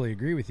 Randy, I totally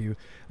agree with you.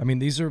 I mean,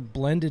 these are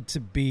blended to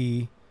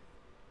be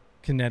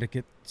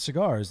Connecticut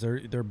cigars.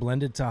 They're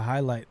blended to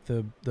highlight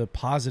the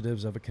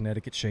positives of a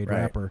Connecticut shade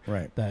wrapper.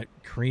 Right. That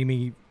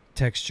creamy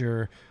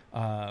texture,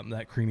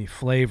 that creamy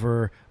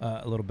flavor,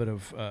 a little bit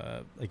of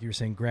like you were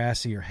saying,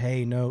 grassy or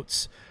hay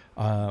notes.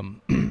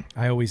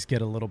 I always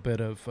get a little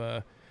bit of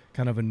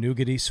kind of a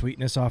nougaty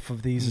sweetness off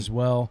of these as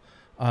well.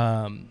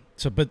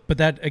 But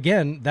that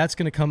again, that's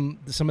going to come.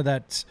 Some of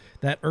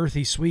that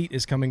earthy sweet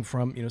is coming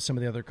from some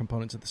of the other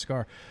components of the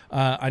cigar.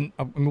 I mean,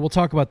 we'll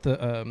talk about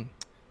the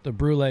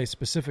Brûlée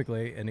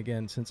specifically, and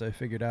again, since I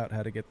figured out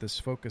how to get this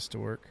focus to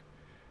work.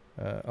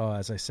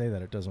 As I say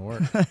that, it doesn't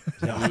work.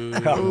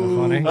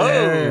 Funny.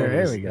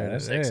 There we go.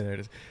 There it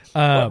is.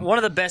 One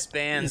of the best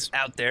bands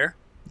out there.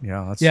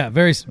 Yeah,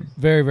 very,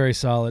 very, very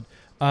solid.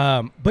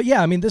 But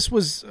yeah, I mean, this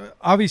was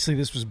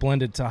obviously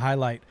blended to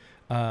highlight.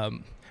 I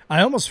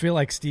almost feel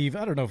like Steve,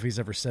 I don't know if he's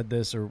ever said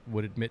this or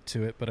would admit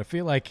to it, but I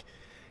feel like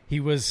he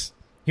was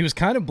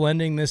kind of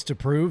blending this to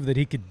prove that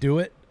he could do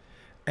it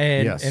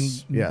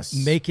and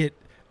make it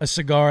a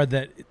cigar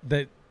that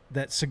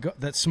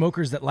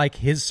smokers that like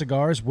his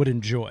cigars would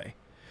enjoy.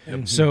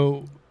 Mm-hmm.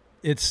 So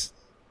it's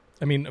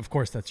I mean, of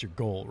course, that's your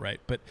goal, right?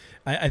 But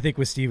I think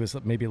with Steve was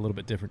maybe a little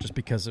bit different, just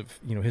because of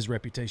his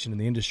reputation in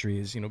the industry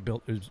is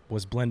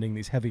was blending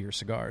these heavier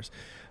cigars,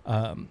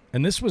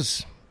 and this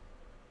was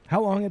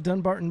how long had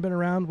Dunbarton been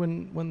around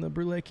when the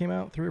Brûlée came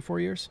out? 3 or 4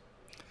 years?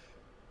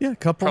 Yeah, a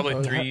couple.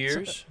 Probably 3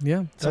 years.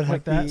 Yeah, something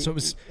like that. So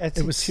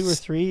it was 2 or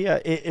 3.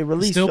 It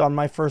released on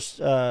my first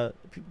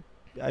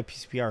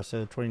IPCPR,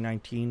 so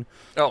 2019.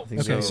 Oh, I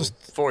think okay, so. so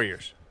 4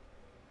 years.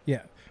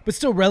 Yeah, but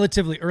still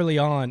relatively early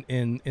on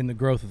in the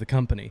growth of the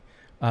company.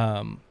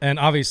 And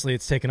obviously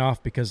it's taken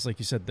off because, like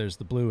you said, there's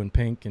the blue and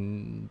pink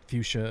and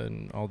fuchsia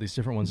and all these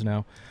different ones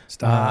now.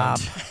 Stop.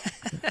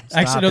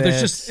 Actually, no,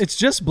 it's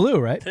just blue,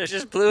 right? There's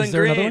just blue and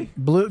there another green.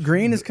 one?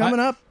 Green is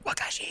coming up.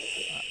 Wakashi.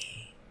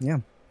 Yeah.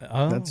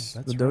 Oh, That's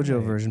the dojo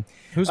right. version.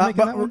 Who's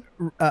making that one?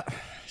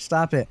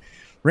 Stop it,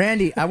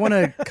 Randy. I want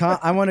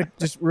to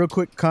just real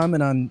quick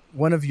comment on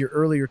one of your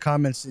earlier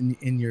comments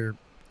in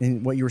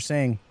what you were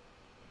saying.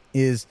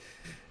 Is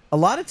a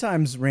lot of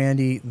times,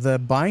 Randy, the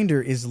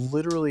binder is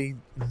literally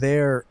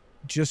there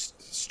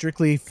just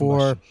strictly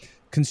for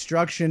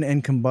construction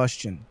and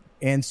combustion,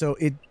 and so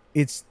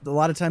it's a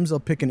lot of times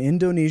they'll pick an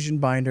Indonesian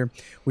binder,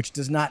 which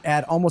does not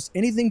add almost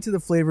anything to the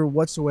flavor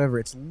whatsoever.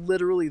 It's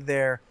literally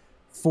there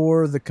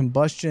for the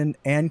combustion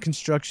and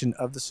construction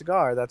of the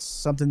cigar. That's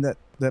something that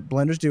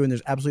blenders do, and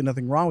there's absolutely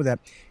nothing wrong with that.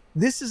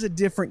 This is a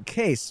different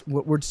case.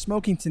 What we're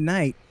smoking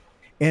tonight,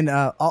 and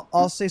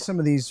I'll say some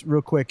of these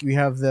real quick. We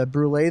have the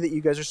Brûlée that you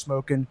guys are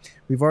smoking.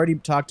 We've already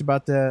talked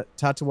about the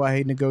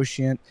Tatuaje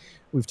Negociant.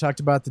 We've talked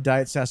about the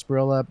Diet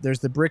Sarsaparilla. There's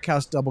the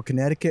Brickhouse Double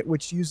Connecticut,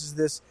 which uses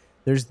this.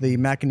 There's the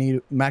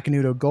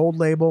Macanudo Gold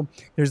Label.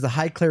 There's the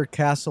Highclere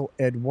Castle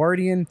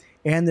Edwardian.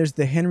 And there's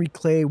the Henry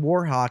Clay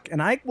Warhawk.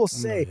 And I will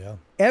say,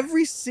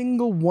 every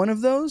single one of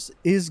those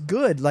is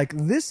good. Like,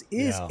 this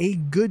is a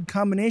good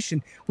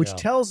combination, which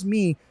tells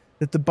me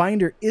that the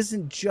binder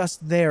isn't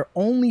just there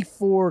only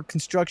for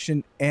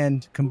construction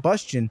and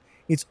combustion.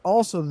 It's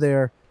also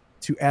there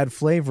to add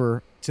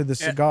flavor to the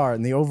cigar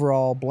and the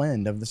overall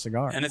blend of the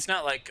cigar. And it's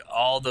not like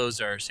all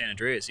those are San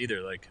Andreas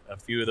either. Like, a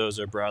few of those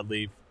are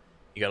broadleaf.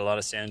 You got a lot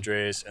of San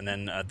Andreas, and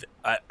then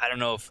I don't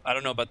know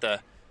about the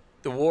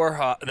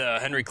Warhawk, the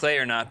Henry Clay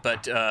or not,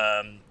 but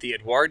the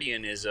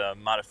Edwardian is a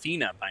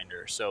Modafina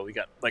binder. So we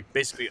got like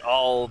basically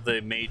all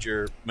the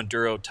major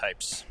Maduro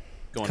types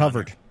going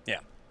covered. On here.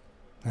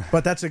 Yeah,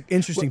 but that's an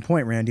interesting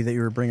point, Randy, that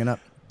you were bringing up.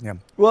 Yeah.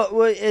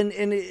 Well, and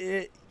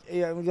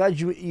I'm glad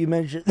you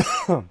mentioned.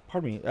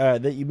 Pardon me.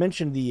 That you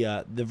mentioned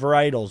the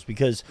varietals,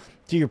 because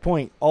to your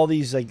point, all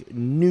these like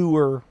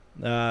newer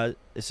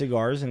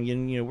cigars, and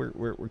again,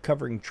 we're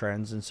covering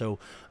trends, and so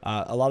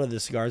a lot of the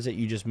cigars that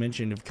you just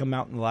mentioned have come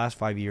out in the last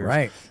 5 years,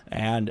 right?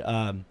 And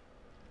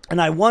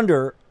I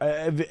wonder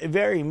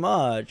very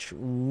much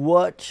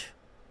what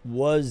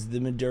was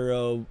the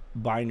Maduro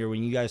binder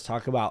when you guys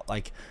talk about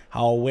like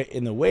how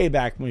in the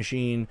Wayback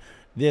Machine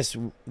this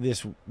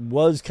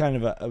was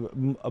kind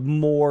of a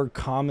more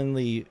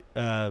commonly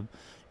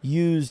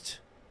used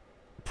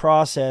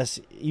process,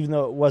 even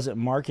though it wasn't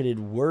marketed.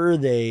 Were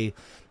they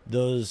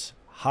those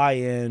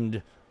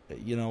high-end,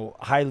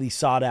 highly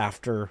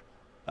sought-after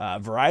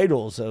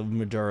varietals of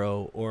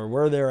Maduro, or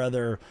were there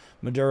other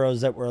Maduros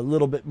that were a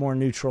little bit more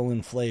neutral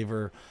in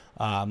flavor,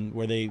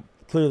 where they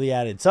clearly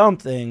added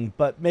something,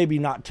 but maybe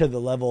not to the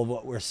level of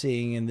what we're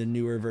seeing in the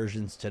newer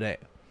versions today?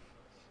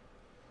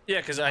 Yeah,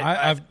 because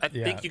I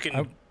think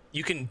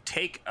you can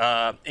take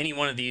any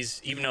one of these,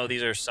 even though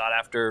these are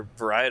sought-after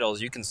varietals,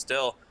 you can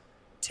still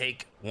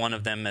take one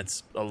of them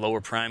that's a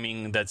lower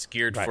priming, that's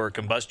geared for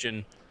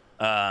combustion.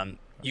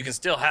 You can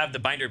still have the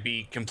binder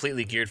be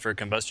completely geared for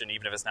combustion,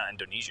 even if it's not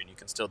Indonesian. You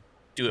can still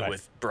do it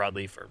with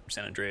broadleaf or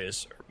San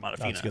Andreas or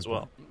Modafina as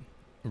well.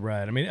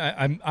 Right. I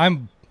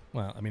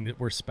mean,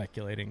 we're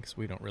speculating because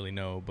we don't really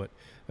know, but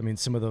I mean,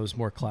 some of those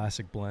more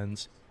classic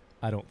blends,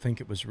 I don't think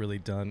it was really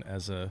done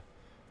as it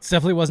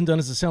definitely wasn't done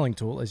as a selling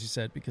tool, as you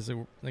said, because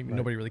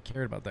nobody really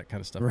cared about that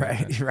kind of stuff.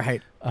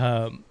 Right.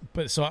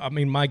 But so, I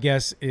mean, my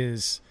guess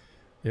is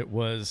it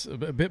was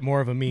a bit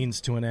more of a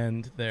means to an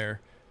end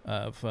there.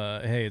 Of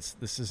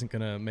this isn't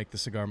going to make the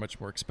cigar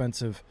much more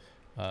expensive.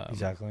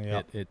 Exactly.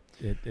 Yeah.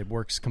 It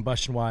works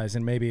combustion wise,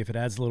 and maybe if it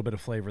adds a little bit of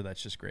flavor, that's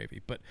just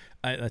gravy. But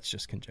that's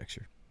just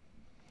conjecture.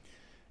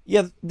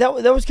 Yeah, that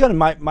was kind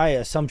of my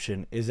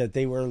assumption, is that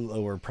they were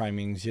lower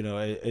primings.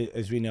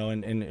 As we know,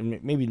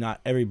 and maybe not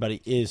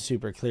everybody is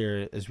super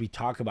clear as we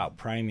talk about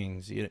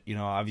primings.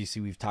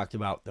 Obviously we've talked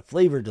about the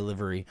flavor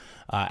delivery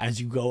as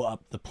you go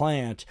up the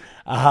plant,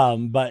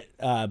 but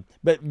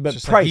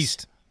just price. Like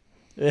yeast.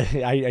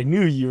 I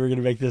knew you were going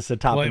to make this a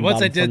top. Well, and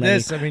once I bottom did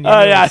this, I mean,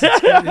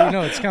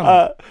 it's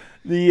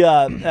coming.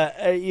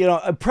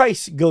 A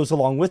price goes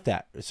along with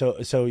that.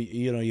 So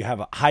you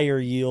have higher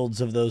yields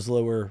of those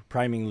lower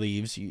priming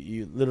leaves.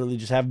 You literally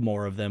just have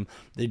more of them.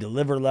 They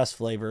deliver less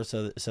flavor,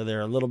 so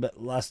they're a little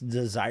bit less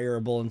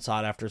desirable and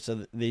sought after.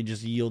 So they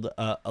just yield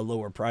a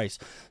lower price.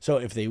 So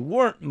if they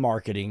weren't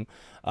marketing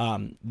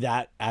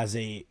that as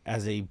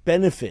a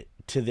benefit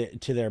to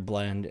their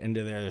blend and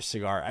to their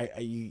cigar,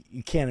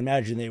 you can't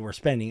imagine they were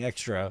spending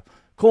extra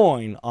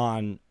coin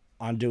on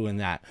on doing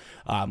that.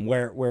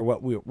 Where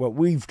what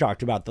we've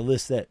talked about, the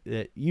list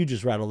that you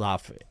just rattled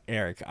off,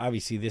 Eric,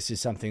 obviously this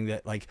is something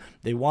that like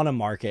they want to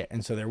market,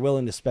 and so they're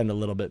willing to spend a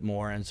little bit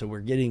more, and so we're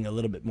getting a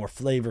little bit more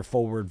flavor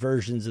forward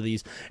versions of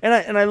these.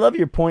 And I love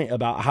your point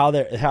about how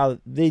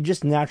they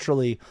just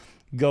naturally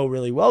go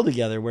really well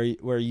together,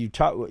 where you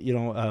talk,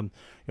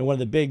 one of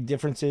the big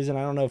differences, and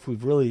I don't know if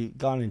we've really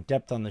gone in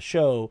depth on the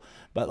show,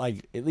 but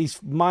like at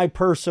least my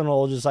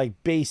personal just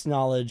like base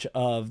knowledge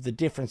of the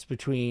difference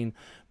between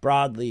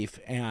broadleaf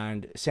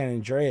and San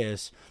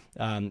Andreas.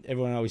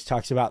 Everyone always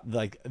talks about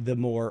like the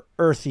more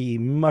earthy,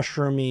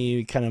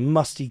 mushroomy, kind of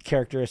musty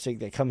characteristic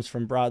that comes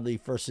from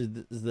broadleaf versus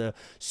the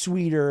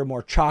sweeter,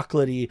 more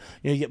chocolatey.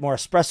 You get more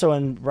espresso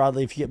in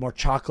broadleaf, you get more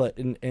chocolate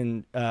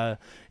in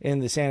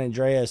the San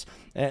Andreas,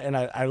 and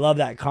I love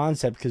that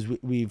concept because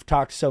we've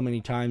talked so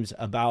many times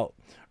about,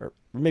 or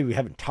maybe we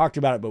haven't talked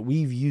about it, but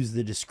we've used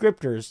the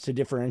descriptors to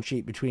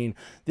differentiate between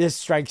this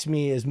strikes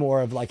me as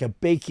more of like a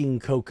baking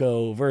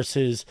cocoa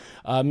versus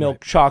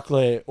milk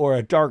chocolate or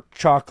a dark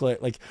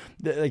chocolate. Like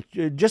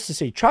just to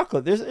say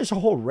chocolate, there's a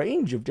whole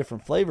range of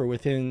different flavor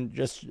within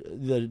just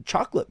the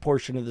chocolate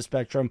portion of the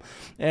spectrum.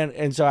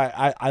 And so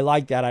I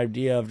like that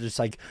idea of just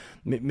like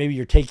maybe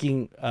you're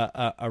taking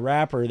a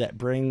wrapper that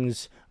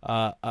brings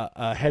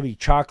a heavy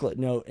chocolate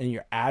note, and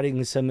you're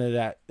adding some of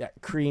that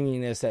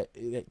creaminess that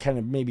kind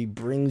of maybe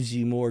brings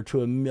you more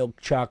to a milk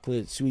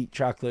chocolate, sweet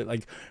chocolate,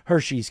 like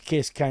Hershey's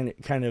Kiss kind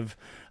of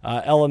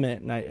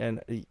element.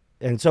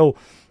 And so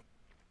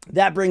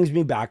that brings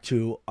me back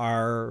to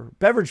our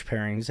beverage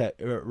pairings that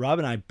Rob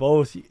and I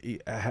both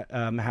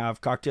have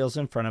cocktails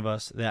in front of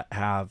us that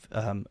have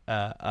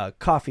a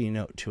coffee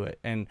note to it,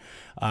 and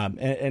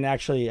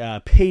actually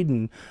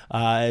Payton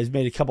has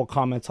made a couple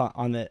comments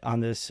on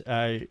this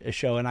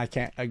show, and I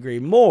can't agree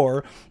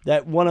more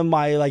that one of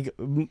my like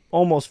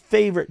almost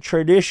favorite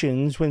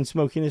traditions when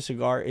smoking a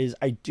cigar is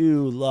I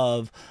do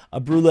love a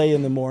brulee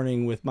in the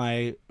morning with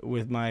my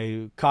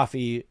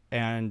coffee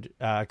and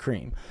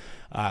cream.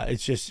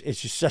 It's just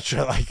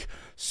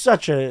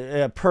such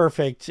a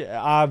perfect,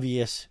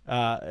 obvious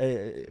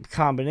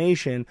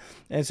combination.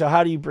 And so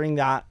how do you bring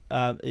that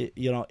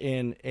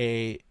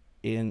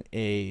in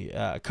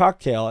a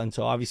cocktail? And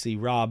so obviously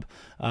Rob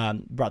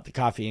brought the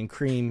coffee and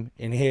cream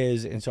in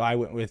his, and so I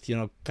went with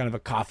kind of a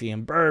coffee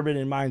and bourbon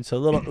in mine, so a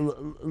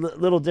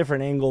little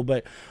different angle,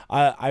 but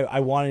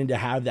I wanted to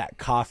have that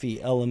coffee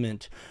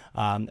element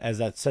as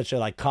that's such a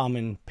like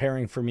common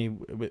pairing for me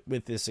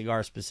with this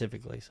cigar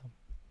specifically. So.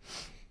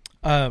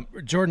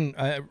 Jordan,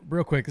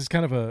 real quick, this is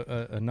kind of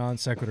a non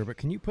sequitur, but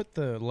can you put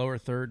the lower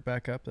third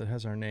back up that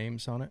has our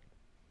names on it?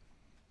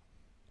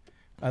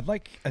 I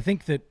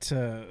think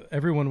that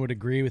everyone would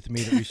agree with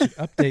me that we should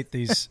update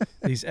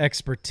these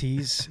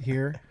expertise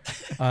here.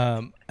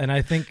 And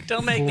I think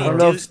don't make me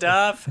do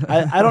stuff.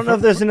 I don't know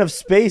if there's enough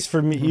space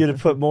for you to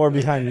put more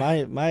behind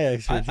my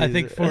expertise. I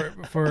think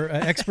for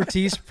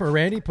expertise for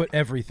Randy, put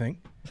everything,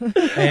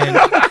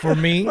 and for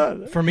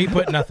me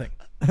put nothing.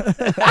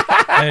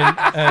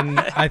 and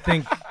I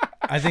think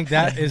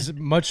that is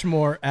much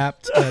more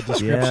apt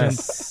description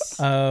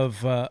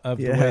of the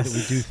way that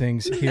we do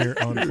things here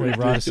on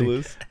Flavor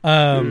Odyssey.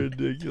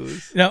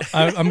 Ridiculous. Now,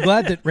 I'm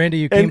glad that Randy,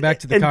 you came back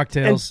to the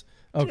cocktails.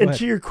 And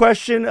to your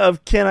question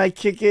of can I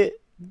kick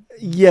it?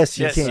 Yes,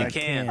 you can. Yes,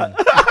 you can.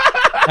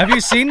 Have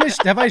you seen this?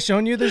 Have I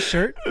shown you this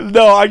shirt?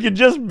 No, I could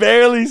just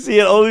barely see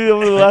it only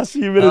over the last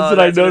few minutes that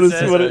I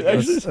noticed what it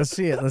is. Let's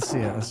see it.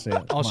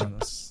 Come on.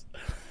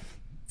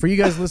 For you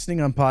guys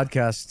listening on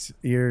podcasts,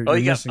 you're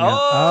missing out.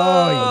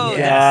 Oh,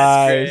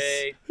 yes.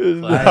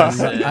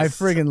 I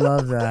friggin'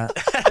 love that.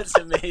 That's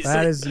amazing.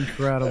 That is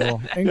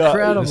incredible.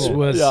 Incredible. This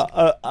was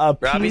a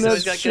Robbie's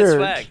always got shirt. good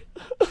swag.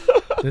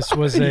 This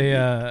was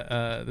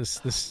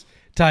this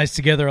ties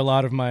together a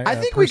lot of my. I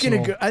think we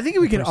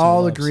can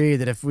all agree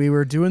that if we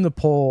were doing the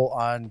poll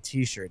on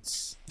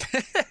T-shirts,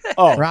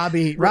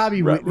 Robby,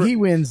 he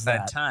wins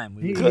that.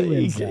 Time. He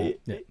wins that.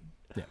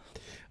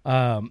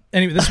 Yeah.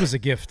 Anyway, this was a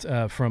gift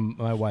from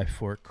my wife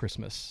for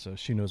Christmas, so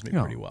she knows me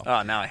pretty well.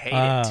 Oh, now I hate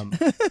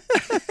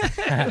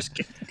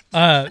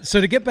it.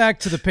 So to get back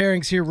to the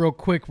pairings here real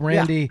quick,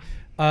 Randy,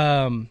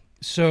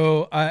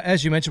 so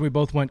as you mentioned, we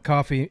both went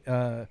coffee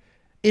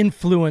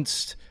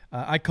influenced.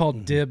 I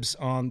called dibs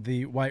on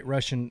the White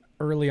Russian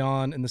early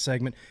on in the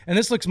segment, and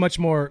this looks much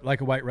more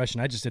like a White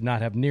Russian. I just did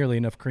not have nearly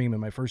enough cream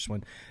in my first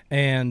one,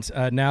 and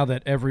now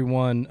that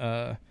everyone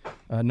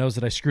knows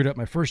that I screwed up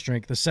my first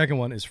drink, the second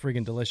one is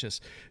friggin'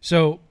 delicious.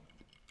 So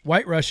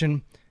White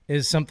Russian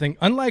is something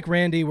unlike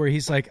Randy, where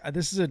he's like,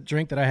 this is a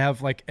drink that I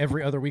have like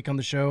every other week on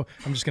the show.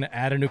 I'm just going to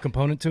add a new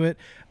component to it.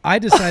 I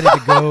decided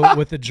to go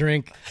with a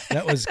drink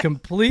that was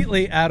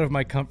completely out of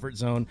my comfort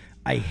zone.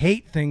 I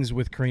hate things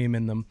with cream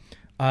in them.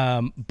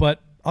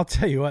 But I'll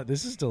tell you what,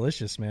 this is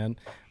delicious, man.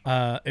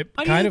 It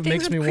kind of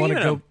makes me want to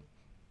go.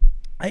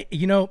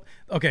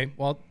 Okay,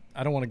 well,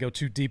 I don't want to go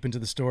too deep into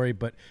the story,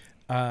 but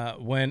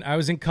when I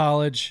was in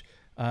college,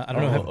 I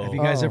don't know. Have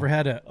you guys ever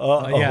had a?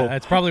 Yeah,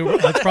 that's probably.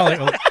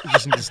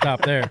 Just need to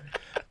stop there.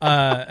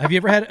 Have you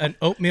ever had an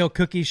oatmeal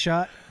cookie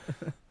shot?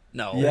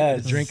 No.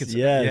 Yes. The drink it's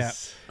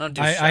yes. I don't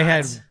do I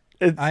had shots.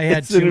 I had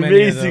it's too an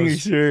many of amazing those.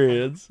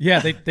 experience. Yeah,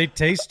 they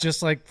taste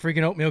just like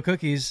freaking oatmeal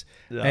cookies.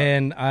 Yeah.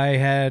 And I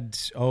had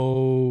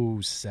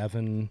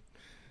 7,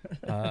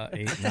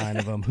 8, 9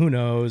 of them. Who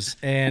knows?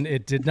 And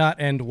it did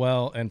not end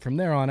well. And from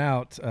there on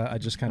out, I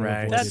just kind of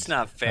Right. avoided That's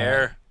not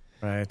fair.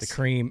 Right. the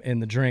cream in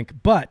the drink.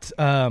 But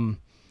I'm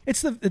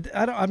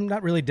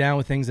not really down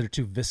with things that are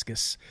too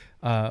viscous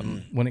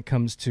when it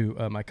comes to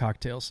my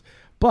cocktails.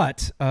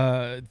 But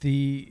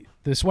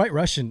this White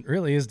Russian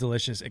really is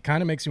delicious. It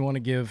kind of makes me want to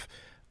give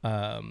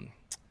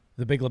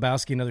The Big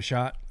Lebowski another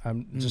shot.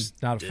 I'm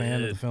just not a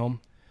fan of the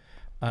film.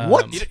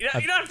 What?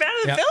 You're not a fan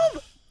of the Yeah.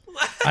 film?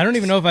 I don't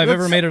even know if I've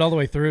ever made it all the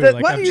way through. That-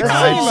 Like what I've are you That's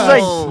tried. talking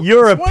like Oh.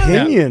 your It's one of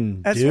the-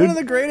 opinion, That's dude. one of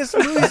the greatest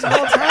movies of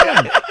all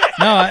time.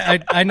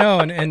 No, I know,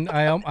 and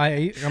I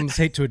almost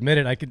hate to admit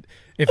it. I could,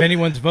 if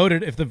anyone's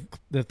voted, if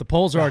the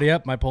polls are already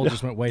up, my poll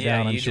just went way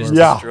down. I'm you sure. just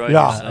Yeah, destroyed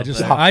yeah.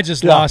 yourself I there.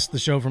 just lost the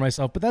show for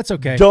myself, but that's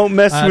okay. Don't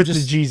mess with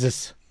just- the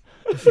Jesus.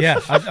 Yeah,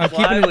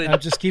 I'm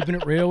just keeping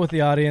it real with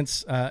the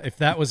audience. If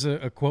that was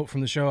a quote from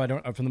the show,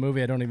 from the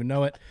movie, I don't even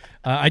know it.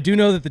 I do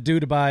know that the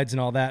dude abides and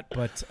all that,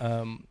 but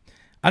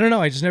I don't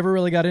know. I just never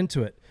really got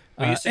into it.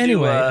 We used to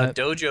Anyway,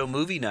 do dojo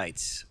movie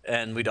nights,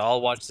 and we'd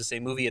all watch the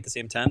same movie at the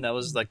same time. That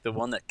was like the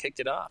one that kicked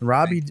it off.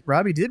 Robbie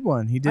did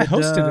one. He did. I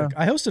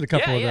hosted a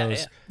couple of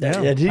those.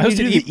 Yeah, Yeah. did I you was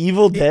do to the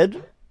Evil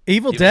Dead?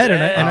 Evil Dead,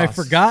 Dead. and I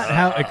forgot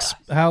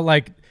how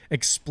like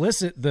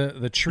explicit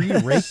the tree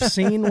rape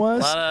scene A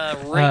was. lot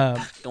of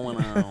rape going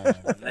on.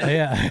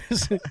 Yeah,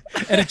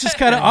 and it's just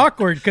kind of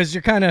awkward because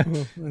you're kind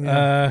of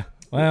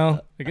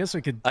well, I guess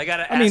we could. I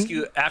gotta mean- ask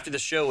you after the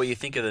show what you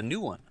think of the new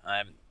one.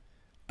 I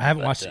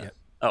haven't watched it yet.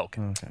 Oh,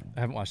 okay. I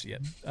haven't watched it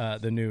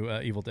yet. The new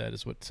Evil Dead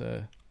is what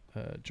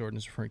Jordan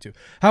is referring to.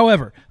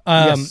 However,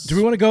 do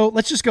we want to go?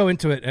 Let's just go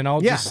into it, and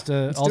I'll just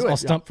I'll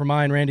stump for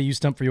mine. Randy, you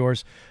stump for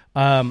yours.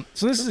 So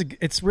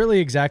it's really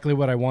exactly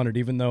what I wanted,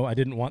 even though I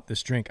didn't want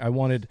this drink. I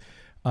wanted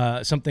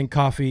something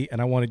coffee,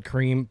 and I wanted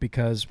cream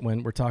because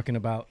when we're talking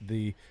about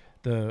the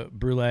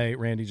brulee,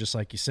 Randy, just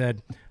like you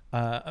said.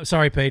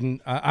 Sorry, Peyton.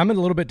 I'm a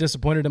little bit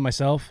disappointed in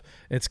myself.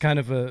 It's kind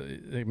of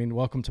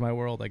welcome to my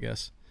world, I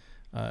guess.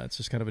 It's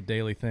just kind of a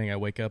daily thing. I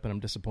wake up and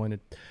I'm disappointed.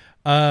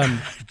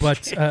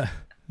 But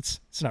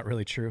it's not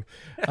really true.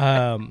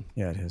 Yeah,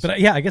 it is. But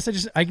I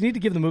guess I need to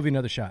give the movie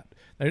another shot.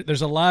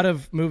 There's a lot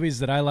of movies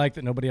that I like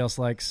that nobody else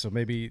likes, so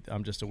maybe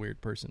I'm just a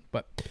weird person.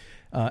 But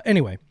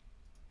anyway,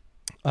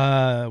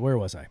 where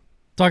was I?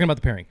 Talking about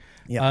the pairing.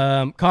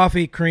 Yeah.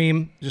 Coffee,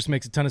 cream, just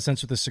makes a ton of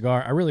sense with this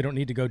cigar. I really don't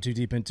need to go too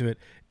deep into it.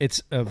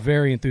 It's a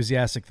very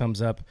enthusiastic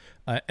thumbs up.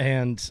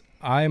 And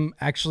I'm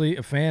actually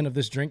a fan of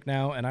this drink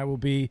now, and I will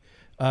be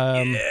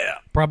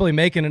probably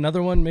making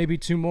another one, maybe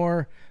 2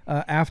 more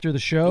after the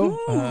show.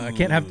 I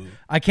can't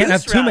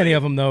have too many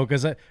of them though,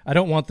 because I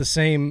don't want the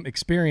same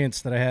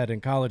experience that I had in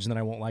college, and then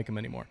I won't like them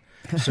anymore.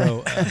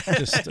 So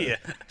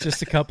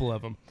just a couple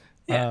of them.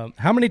 Yeah.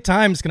 How many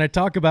times can I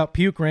talk about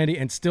puke, Randy,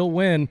 and still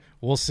win?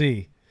 We'll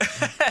see.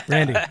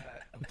 Randy,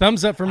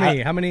 thumbs up for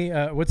me. How many?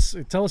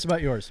 Tell us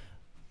about yours.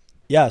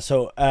 Yeah,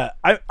 so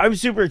I'm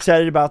super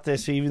excited about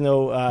this, even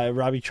though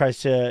Robby tries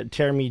to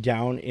tear me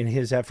down in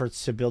his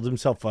efforts to build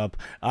himself up.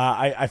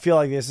 I feel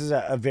like this is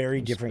a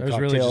very different I was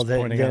cocktail really just than,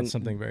 pointing out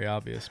something very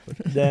obvious. But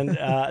than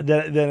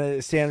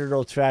a standard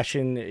old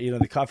fashioned.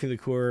 The coffee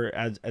liqueur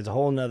adds a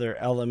whole nother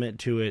element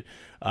to it.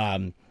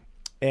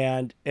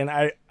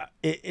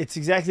 It's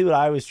exactly what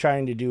I was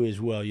trying to do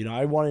as well.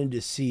 I wanted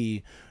to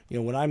see,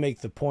 when I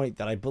make the point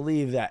that I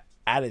believe that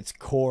at its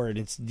core and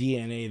its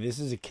DNA, this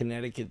is a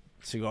Connecticut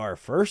cigar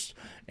first,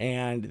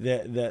 and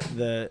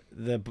the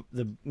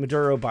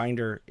Maduro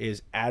binder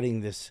is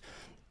adding this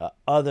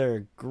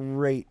other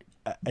great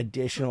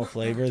additional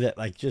flavor that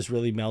just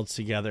really melts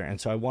together. And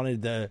so I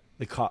wanted the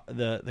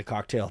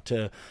cocktail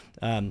to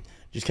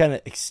just kind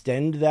of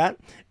extend that,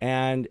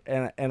 and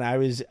I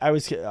was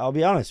I'll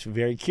be honest,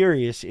 very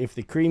curious if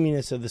the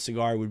creaminess of the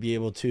cigar would be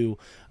able to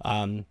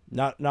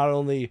not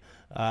only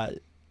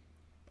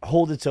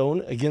hold its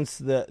own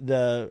against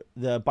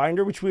the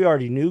binder, which we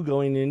already knew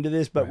going into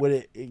this, but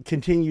would it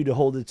continue to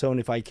hold its own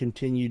if I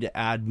continue to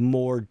add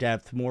more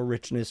depth, more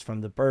richness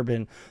from the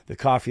bourbon, the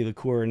coffee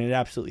liqueur, and it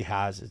absolutely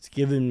has. It's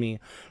given me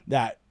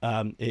that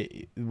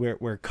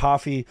where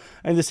coffee,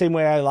 and the same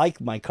way I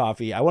like my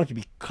coffee, I want it to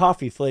be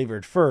coffee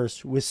flavored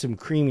first with some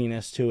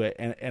creaminess to it,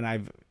 and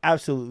I've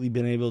absolutely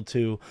been able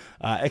to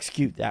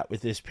execute that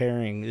with this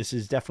pairing. This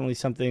is definitely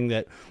something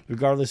that,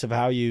 regardless of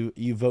how you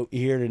vote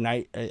here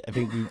tonight, I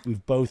think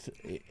we've both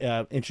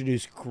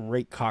introduced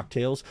great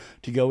cocktails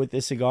to go with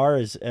this cigar.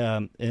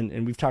 And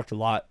we've talked a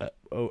lot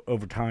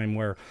over time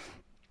where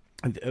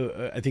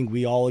I think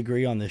we all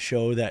agree on the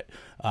show that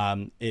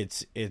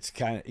it's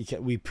kind of,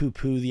 we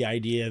poo-poo the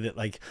idea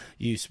that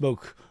you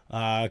smoke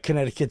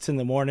Connecticut's in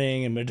the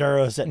morning and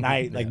Maduros at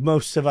night. Like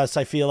most of us,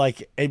 I feel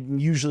like it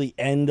usually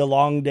end a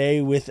long day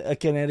with a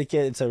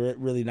Connecticut. It's a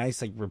really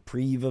nice like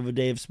reprieve of a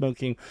day of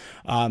smoking.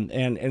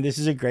 And this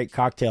is a great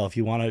cocktail if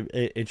you want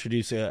to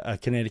introduce a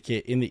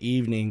Connecticut in the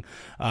evening.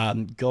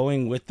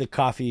 Going with the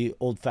coffee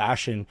old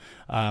fashioned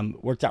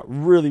worked out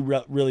really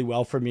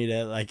well for me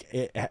to like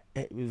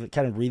it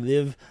kind of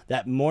relive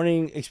that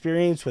morning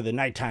experience with a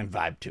nighttime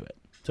vibe to it.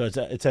 So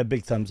it's a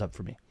big thumbs up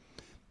for me.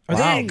 Are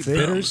there any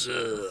bitters?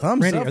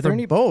 Thumbs Randy, up are there for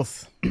any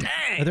both.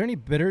 Are there any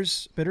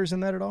bitters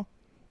in that at all?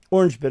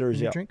 Orange bitters,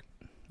 In your yeah. drink?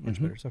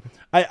 Orange bitters, okay.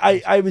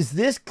 I was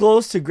this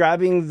close to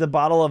grabbing the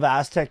bottle of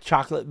Aztec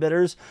chocolate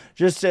bitters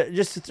just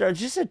to throw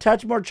just a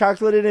touch more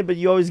chocolate in it, but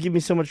you always give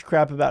me so much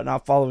crap about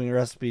not following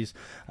recipes.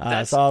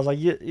 So I was like,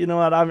 you know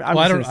what?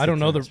 I don't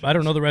know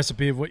the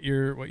recipe of what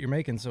you're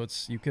making, so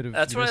you could have.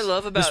 That's what I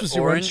love about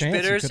orange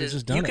bitters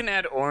is you can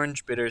add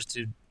orange bitters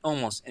to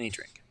almost any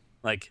drink.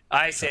 Like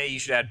I say, you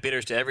should add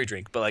bitters to every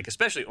drink, but like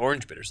especially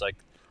orange bitters, like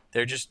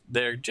they're just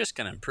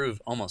going to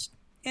improve almost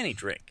any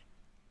drink.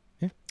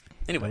 Yeah.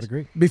 Anyways, I would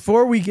agree.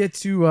 Before we get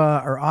to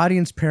our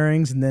audience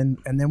pairings, and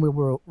then we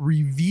will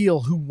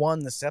reveal who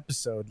won this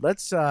episode.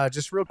 Let's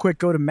just real quick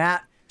go to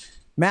Matt.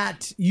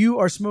 Matt, you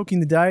are smoking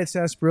the Diet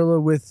Sarsaparilla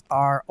with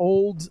our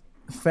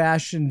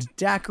old-fashioned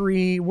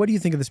daiquiri. What do you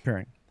think of this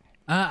pairing?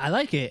 I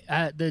like it.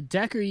 The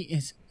daiquiri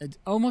is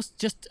almost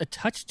just a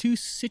touch too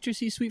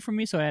citrusy sweet for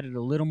me, so I added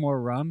a little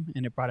more rum,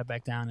 and it brought it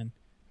back down. And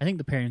I think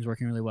the pairing's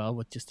working really well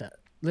with just a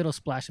little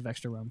splash of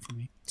extra rum for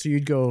me. So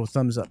you'd go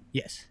thumbs up.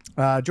 Yes.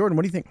 Jordan,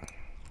 what do you think?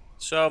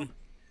 So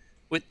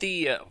with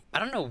the I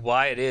don't know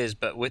why it is,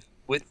 but with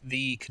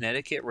the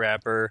Connecticut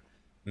wrapper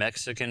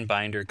Mexican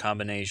binder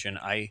combination,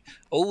 I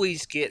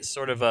always get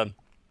sort of a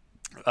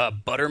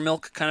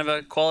buttermilk kind of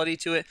a quality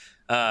to it,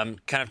 kind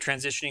of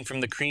transitioning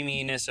from the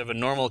creaminess of a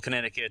normal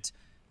Connecticut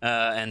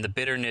and the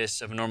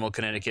bitterness of a normal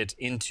Connecticut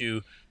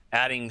into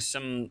adding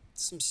some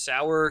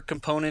sour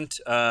component,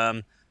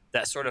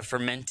 that sort of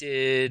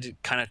fermented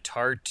kind of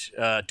tart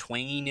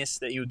twanginess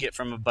that you would get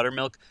from a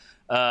buttermilk,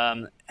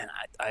 and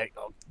I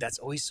that's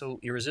always so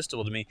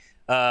irresistible to me,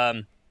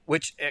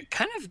 which it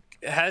kind of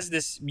has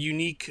this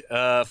unique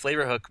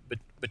flavor hook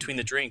between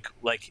the drink.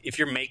 Like if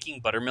you're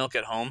making buttermilk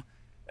at home,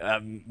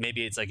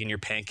 maybe it's like in your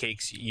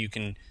pancakes, you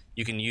can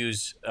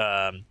use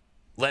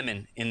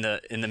lemon in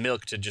the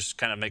milk to just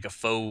kind of make a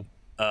faux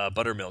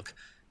buttermilk,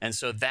 and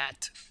so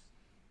that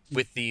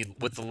with the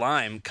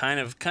lime kind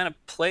of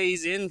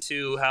plays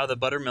into how the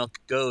buttermilk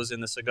goes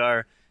in the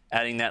cigar,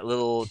 adding that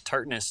little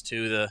tartness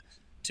to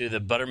the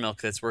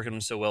buttermilk that's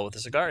working so well with the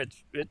cigar.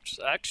 It's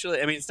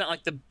actually, I mean, it's not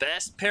like the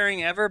best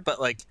pairing ever,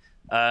 but like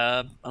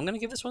I'm gonna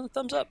give this one a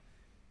thumbs up.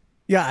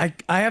 Yeah,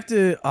 I have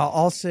to.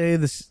 I'll say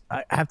this.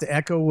 I have to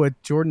echo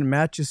what Jordan and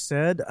Matt just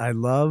said. I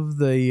love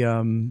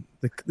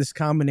this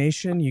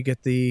combination. You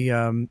get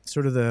the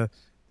sort of the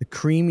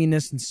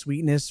creaminess and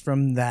sweetness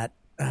from that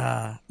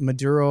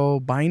Maduro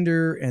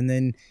binder, and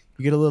then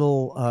you get a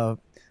little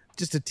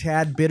just a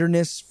tad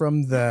bitterness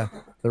from the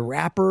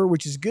wrapper,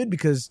 which is good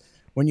because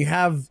when you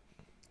have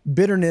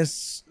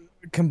bitterness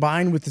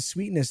combined with the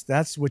sweetness,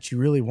 that's what you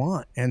really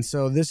want. And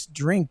so this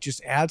drink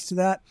just adds to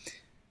that.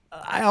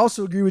 I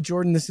also agree with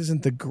Jordan. This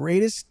isn't the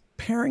greatest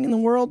pairing in the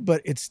world,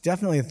 but it's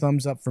definitely a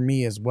thumbs up for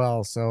me as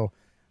well. So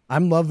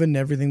I'm loving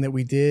everything that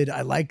we did.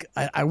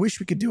 I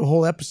wish we could do a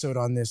whole episode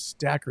on this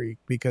daiquiri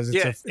because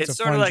it's a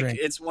sort fun of like drink.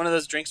 It's one of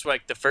those drinks where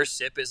like the first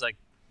sip is like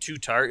too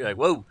tart. You're like,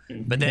 whoa.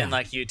 But then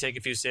like you take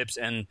a few sips,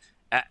 and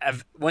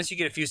once you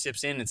get a few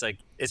sips in, it's like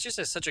it's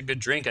just such a good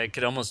drink. I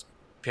could almost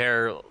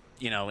pair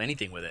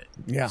anything with it.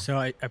 Yeah. So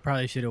I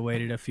probably should have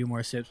waited a few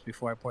more sips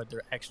before I poured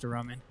the extra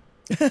rum in.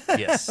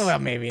 Yes. Well,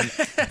 maybe.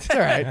 It's all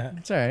right.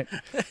 It's all right.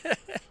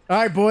 All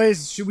right,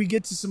 boys. Should we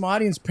get to some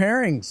audience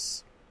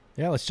pairings?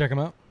 Yeah, let's check them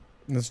out.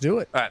 Let's do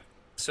it. All right.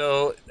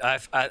 So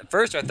at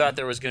first I thought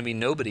there was going to be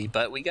nobody,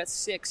 but we got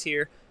 6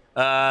 here.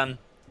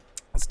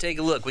 Let's take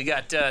a look. We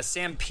got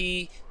Sam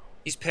P.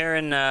 He's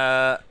pairing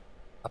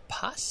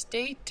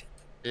Apostate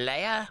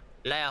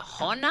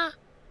Leahona.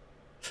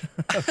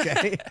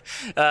 Okay.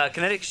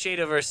 Connecticut Shade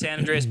over San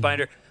Andreas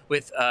binder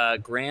with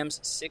Graham's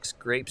 6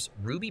 Grapes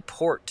Ruby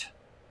Port.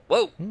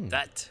 Whoa,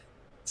 that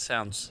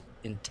sounds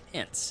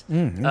intense.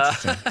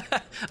 Interesting.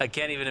 I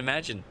can't even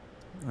imagine.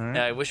 All right.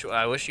 I wish you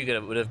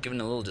would have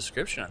given a little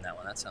description on that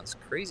one. That sounds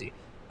crazy.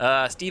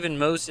 Stephen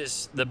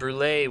Moses, the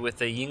Brûlée with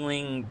the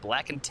Yingling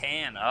Black and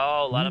Tan.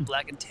 Oh, a lot of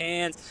black and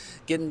tans.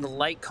 Getting the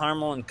light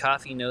caramel and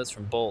coffee notes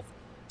from both.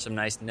 Some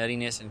nice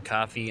nuttiness and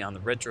coffee on the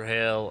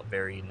retrohale.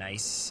 Very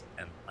nice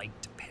and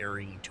light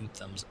pairing. 2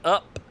 thumbs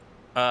up.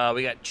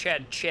 We got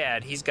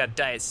Chad. He's got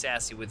Diet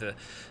Sassy with a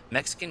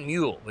Mexican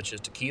Mule, which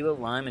is tequila,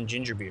 lime, and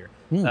ginger beer.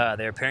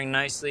 They're pairing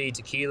nicely.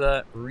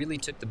 Tequila really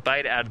took the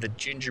bite out of the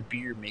ginger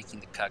beer,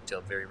 making the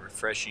cocktail very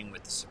refreshing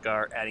with the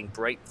cigar, adding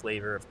bright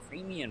flavor of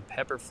creamy and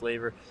pepper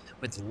flavor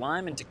with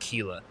lime and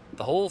tequila.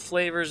 The whole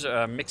flavors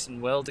are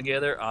mixing well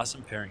together.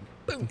 Awesome pairing.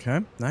 Boom.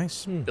 Okay,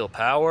 nice. Bill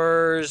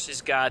Powers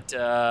has got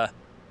the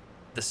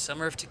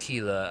Summer of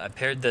Tequila. I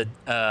paired the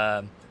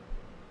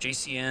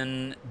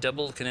JCN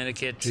Double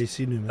Connecticut.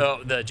 JC Newman.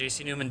 Oh, the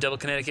JC Newman Double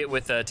Connecticut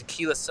with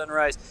Tequila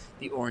Sunrise.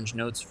 The orange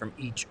notes from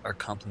each are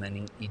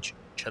complementing each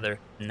other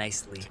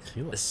nicely.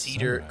 Tequila The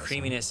cedar, Sunrise,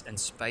 creaminess, and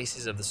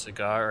spices of the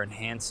cigar are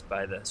enhanced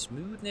by the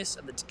smoothness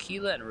of the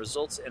tequila and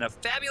results in a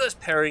fabulous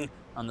pairing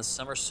on the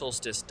summer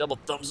solstice. Double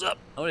thumbs up.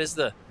 Oh, it is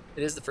the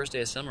first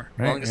day of summer.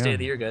 Right, Longest day of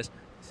the year, guys.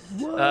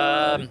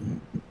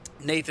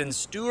 Nathan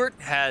Stewart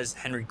has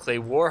Henry Clay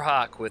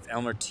Warhawk with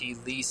Elmer T.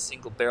 Lee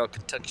single barrel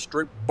Kentucky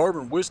straight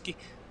bourbon whiskey.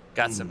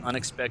 Got some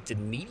unexpected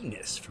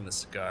meatiness from the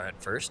cigar at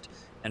first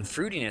and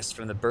fruitiness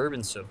from the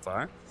bourbon so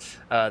far.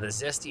 The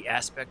zesty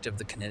aspect of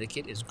the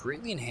Connecticut is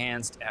greatly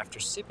enhanced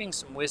after sipping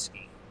some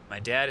whiskey. My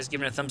dad is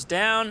giving it a thumbs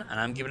down, and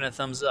I'm giving it a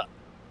thumbs up.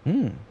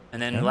 And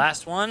then the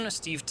last one,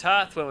 Steve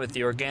Toth went with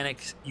the organic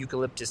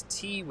eucalyptus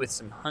tea with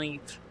some honey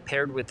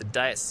paired with the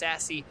Diet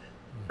Sassy.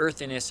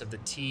 Earthiness of the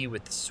tea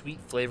with the sweet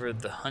flavor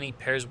of the honey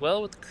pairs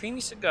well with the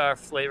creamy cedar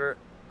flavor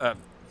of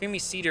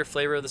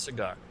the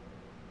cigar.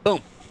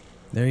 Boom.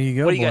 There you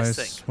go, What do you boys.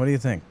 guys think? What do you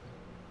think?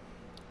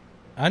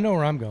 I know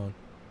where I'm going.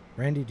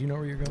 Randy, do you know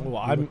where you're going?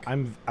 Well, You look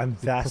I'm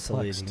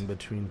vacillating perplexed.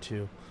 between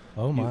two.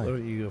 Oh my!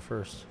 You go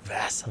first.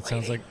 That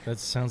sounds like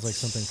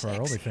something for our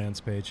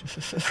OnlyFans page.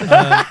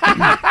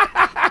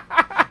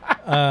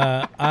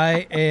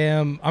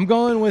 I'm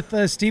going with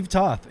Steve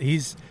Toth.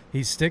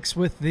 He sticks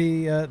with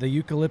the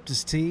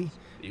eucalyptus tea,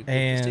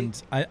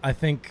 and I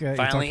think you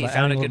talked Finally, he about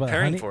found a adding good little bit of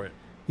pairing honey. for it.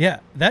 Yeah,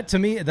 that to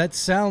me that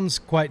sounds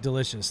quite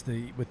delicious.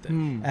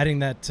 Adding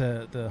that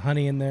the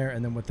honey in there,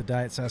 and then with the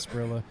Diet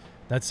Sarsaparilla,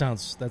 that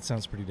sounds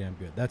pretty damn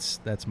good. That's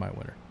my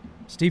winner,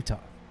 Steve Toth.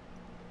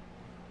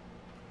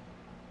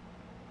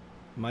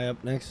 Am I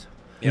up next?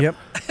 Yep.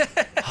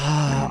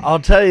 I'll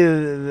tell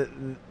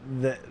you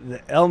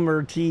the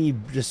Elmer T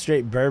just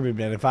straight bourbon,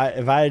 man. If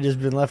I had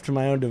just been left to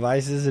my own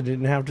devices and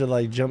didn't have to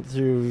like jump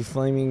through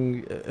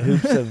flaming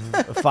hoops of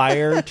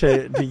fire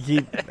to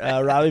keep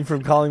Robby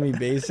from calling me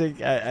basic,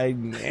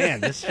 man,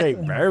 this straight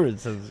bourbon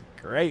sounds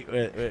great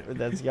with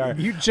that cigar.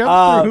 You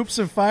jumped through hoops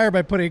of fire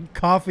by putting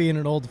coffee in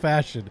an old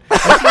fashioned.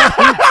 That's not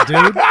hoops,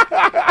 dude.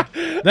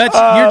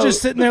 You're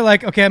just sitting there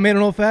like, okay, I made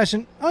an old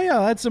fashioned. Oh yeah,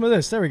 I'll add some of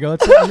this. There we go.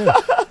 That's something new.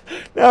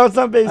 No, it's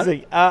not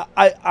basic. I'll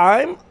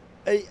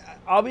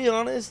be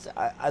honest.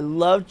 I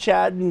love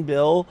Chad and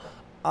Bill.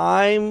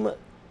 I don't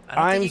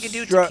think you could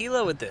do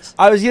tequila with this.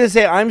 I was gonna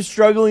say I'm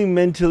struggling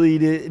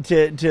mentally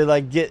to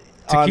like get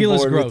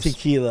Tequila's on board gross. with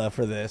tequila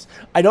for this.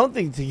 I don't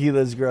think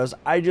tequila is gross.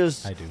 I do.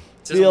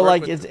 feel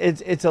like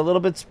it's a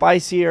little bit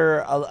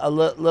spicier, a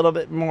little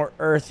bit more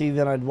earthy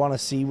than I'd want to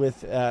see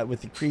with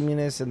the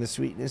creaminess and the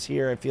sweetness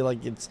here. I feel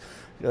like it's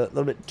a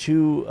little bit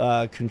too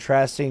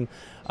contrasting.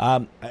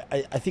 I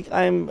think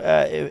I'm.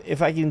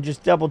 If I can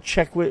just double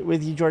check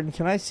with you, Jordan,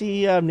 can I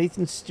see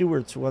Nathan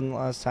Stewart's one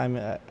last time?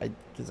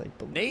 Because I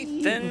believe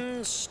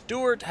Nathan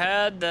Stewart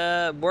had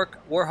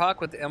Warhawk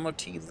with the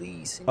MOT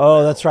Lee.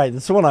 Oh, that's right.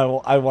 That's the one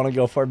I want to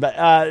go for. But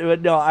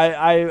no,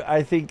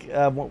 I think.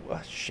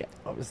 Shit.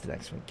 What was the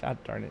next one? God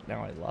darn it!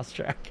 Now I lost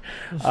track.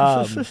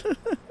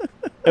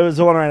 It was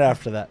the one right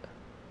after that,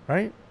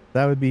 right?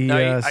 That would be.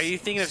 Are you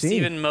thinking of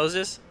Stephen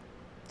Moses?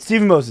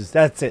 Stephen Moses.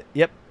 That's it.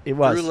 Yep, it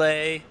was.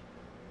 Brûlée,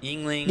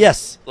 Yingling.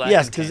 Yes, Black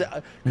yes, and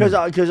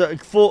because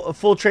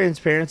full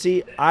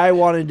transparency, I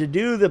wanted to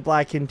do the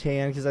black and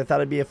tan because I thought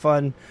it'd be a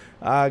fun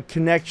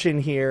connection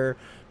here,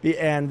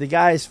 and the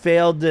guys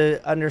failed to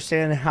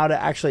understand how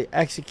to actually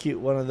execute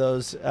one of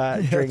those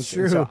drinks.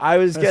 True. So I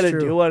was That's gonna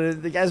true. do one,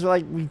 and the guys were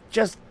like, "We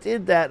just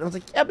did that," and I was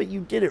like, "Yeah, but you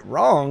did it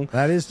wrong."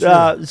 That is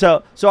true.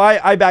 So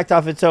I backed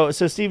off it. So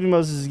Stephen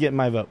Moses is getting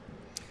my vote.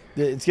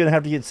 It's gonna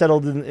have to get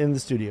settled in the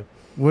studio.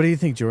 What do you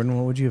think, Jordan?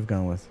 What would you have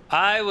gone with?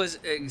 I was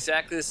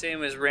exactly the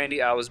same as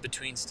Randy. I was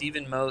between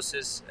Stephen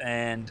Moses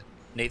and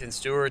Nathan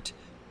Stewart,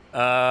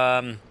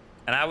 and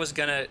I was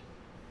going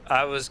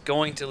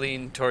to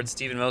lean towards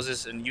Stephen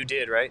Moses, and you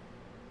did, right?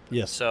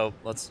 Yes. So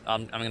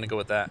I'm going to go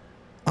with that.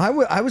 I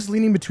was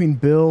leaning between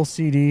Bill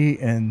CD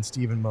and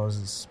Stephen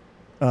Moses.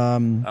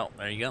 Oh,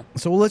 there you go.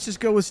 So let's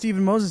just go with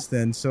Stephen Moses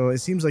then. So it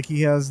seems like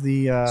he has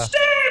the.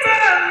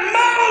 Stephen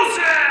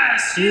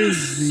Moses, you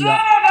son of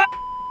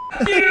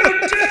you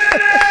did it!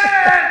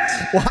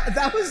 Wow,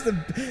 that was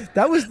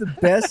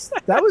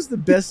the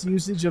best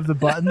usage of the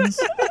buttons.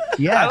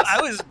 Yeah,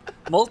 I was I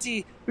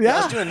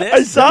Yeah. was doing this.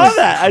 I saw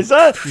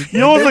that.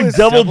 You almost like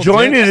double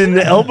jointed in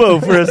the elbow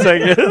for a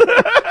second.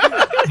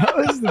 that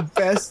was the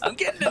best. I'm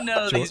getting to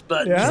know these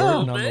buttons Yeah. a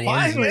little Jordan on the bit.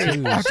 ones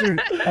and Finally,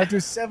 twos. after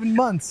 7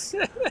 months.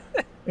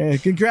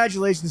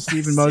 Congratulations,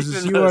 Stephen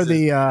Moses. Stephen You are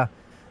Moses.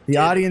 the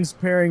audience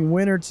pairing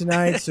winner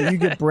tonight. So you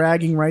get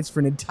bragging rights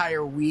for an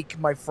entire week,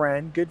 my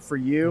friend. Good for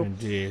you.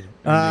 Indeed.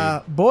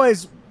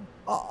 Boys,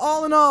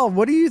 all in all,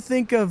 what do you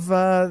think of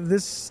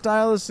this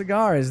style of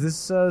cigar? Is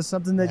this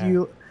something that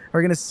you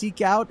are going to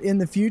seek out in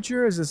the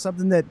future? Is this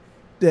something that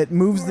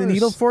moves the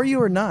needle for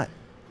you or not?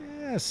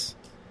 Yes,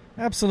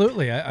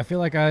 absolutely. I feel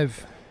like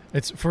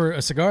it's for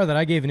a cigar that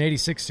I gave an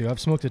 86 to. I've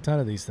smoked a ton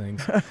of these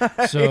things,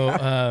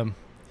 so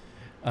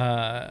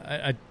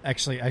I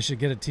should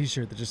get a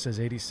T-shirt that just says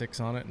 86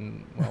 on it,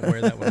 and I'll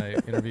wear that when I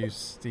interview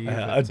Steve.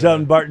 A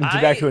Dunbarton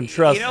Tobacco and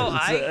Trust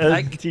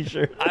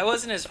T-shirt. I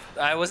wasn't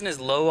as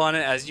low on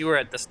it as you were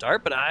at the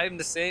start, but I have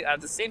the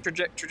same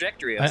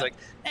trajectory. I was like,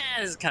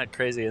 this is kind of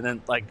crazy, and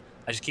then like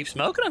I just keep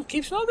smoking them.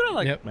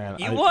 Like, yep, man,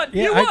 you won,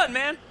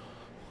 man.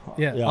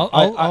 Yeah,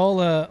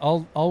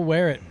 I'll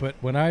wear it. But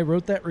when I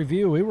wrote that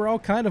review, we were all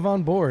kind of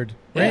on board.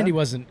 Yeah. Randy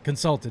wasn't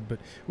consulted, but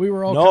we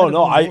were all on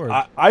board.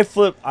 I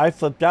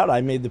flipped out.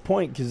 I made the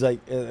point because like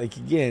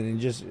again, and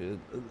just a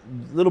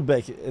little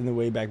bit in the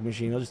Wayback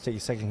Machine. I'll just take a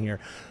second here.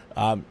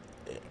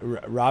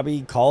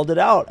 Robby called it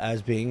out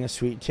as being a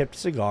sweet tipped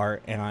cigar,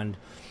 and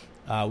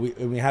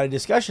we had a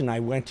discussion. I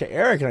went to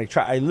Eric and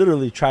I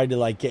literally tried to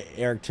like get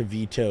Eric to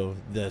veto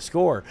the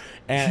score,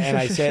 and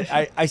I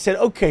said I said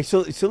okay,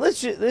 so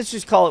let's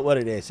just call it what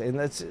it is, and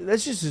let's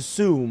just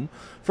assume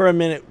for a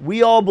minute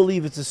we all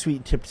believe it's a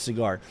sweet tipped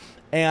cigar,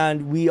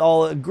 and we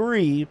all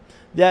agree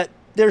that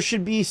there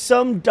should be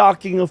some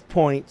docking of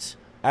points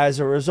as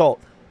a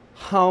result.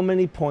 How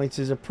many points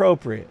is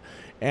appropriate?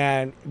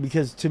 And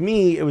because to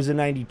me it was a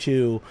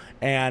 92,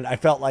 and I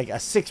felt like a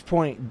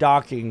 6-point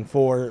docking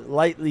for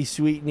lightly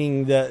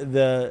sweetening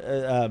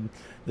the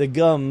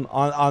gum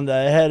on the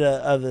head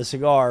of the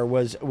cigar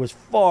was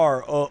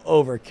far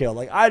overkill.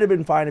 Like I'd have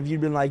been fine if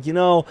you'd been like,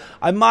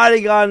 I might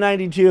have gone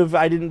 92 if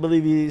I didn't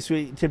believe you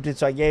sweet tipped it,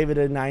 so I gave it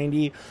a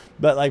 90.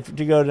 But like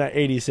to go to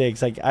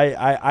 86, like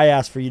I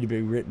asked for you to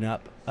be written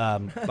up.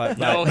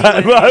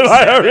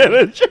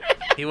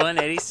 He won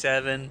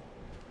 87.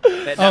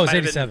 Oh, it's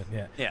 87.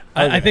 Yeah.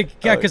 I think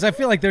because I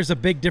feel like there's a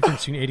big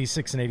difference between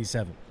 86 and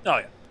 87. Oh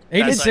yeah,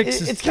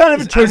 86 it's kind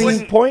of a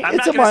turning point.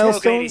 It's a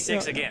milestone.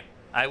 86 again.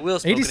 I will.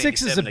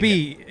 86 is a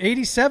B.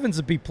 87's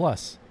a B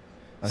plus.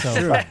 That's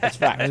true. That's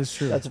fact. That is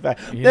true. That's a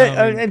fact.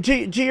 And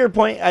to your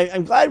point,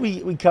 I'm glad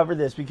we covered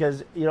this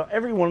because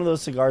every one of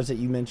those cigars that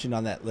you mentioned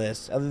on that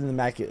list, other than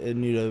the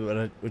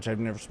Macanudo, which I've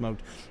never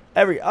smoked,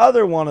 every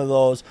other one of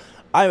those.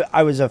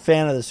 I was a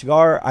fan of the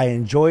cigar. I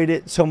enjoyed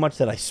it so much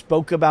that I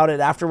spoke about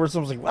it afterwards. I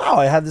was like, wow,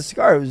 I had this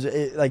cigar.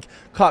 It like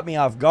caught me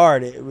off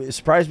guard. It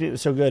surprised me. It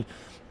was so good.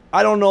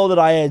 I don't know that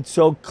I had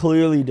so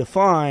clearly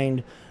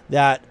defined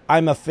that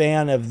I'm a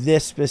fan of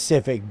this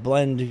specific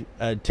blend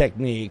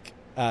technique.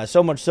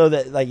 So much so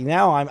that like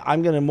now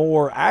I'm going to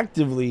more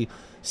actively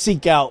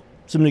seek out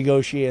some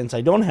Negociants. I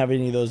don't have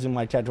any of those in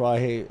my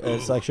Tatuaje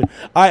selection.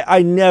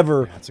 I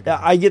never,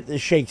 I get the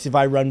shakes if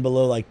I run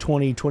below like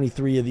 20,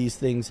 23 of these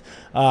things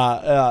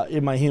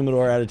in my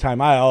humidor at a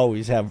time. I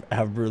always have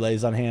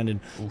brulees on hand. And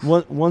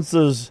once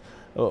those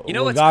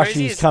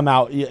Negociants come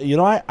out,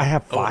 I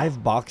have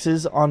 5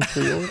 boxes on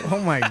pre-order. Oh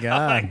my God.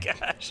 Oh my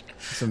gosh.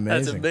 That's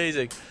amazing. That's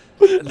amazing.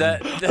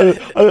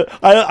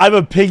 I have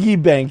a piggy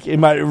bank in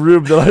my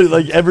room that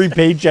like every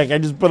paycheck I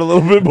just put a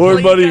little bit more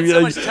money. You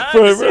got so much time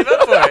to save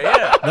up for it,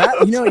 yeah.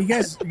 That, you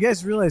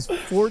guys realize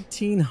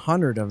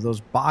 1,400 of those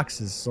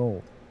boxes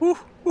sold.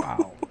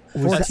 Wow,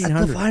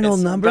 1,400. The final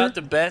number. About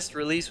the best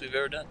release we've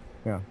ever done.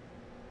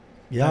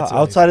 Yeah,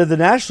 outside of the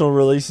national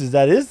releases,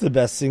 that is the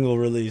best single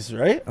release,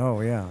 right?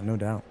 Oh yeah, no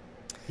doubt.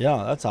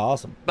 Yeah, that's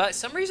awesome. By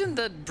some reason,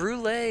 the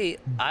Brûlée,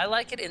 I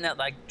like it in that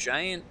like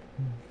giant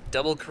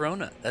double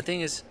Corona. That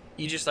thing is.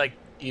 You just like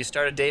you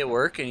start a day at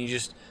work and you're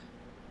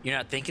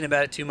not thinking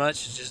about it too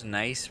much. It's just a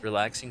nice,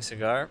 relaxing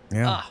cigar.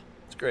 Yeah,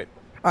 it's great.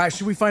 All right,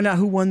 should we find out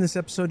who won this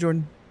episode,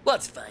 Jordan?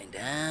 Let's find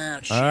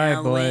out. All right,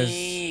 shall boys.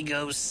 we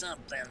go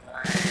something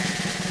like?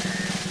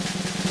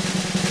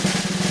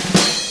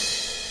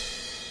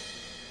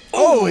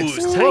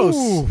 It's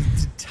close.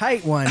 It's a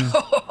tight one.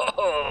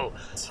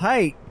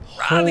 Tight.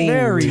 Robby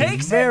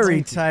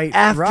very tight.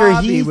 After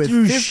Robby he with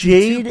threw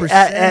shade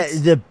at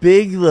the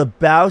Big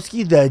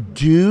Lebowski, the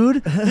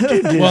dude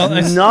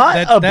does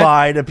not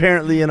abide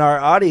apparently in our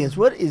audience.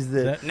 What is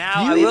this? Do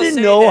you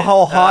even know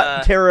how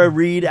hot Tara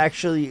Reid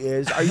actually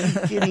is? Are you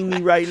kidding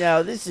me right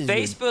now? This is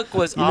Facebook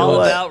was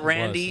all about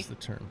Randy,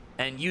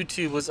 and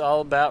YouTube was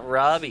all about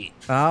Robby.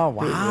 Oh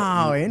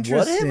wow,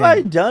 interesting. What have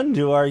I done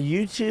to our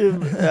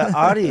YouTube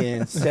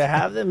audience to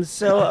have them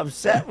so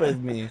upset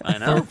with me? I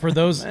know. For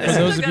those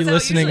of you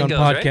listening on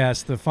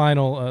podcast, right?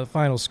 The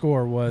final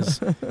score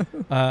was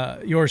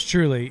yours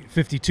truly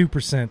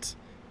 52%,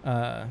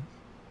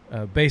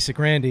 basic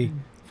Randy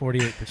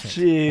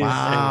 48%.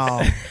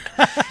 Wow.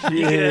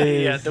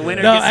 Yeah, the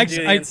winner gets to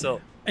do the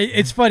insult.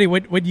 It's funny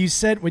when you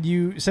said what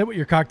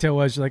your cocktail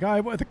was. You're like,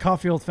 I want the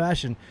coffee old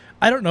fashioned.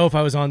 I don't know if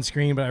I was on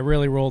screen, but I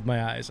really rolled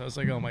my eyes. I was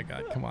like, oh my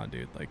God, come on,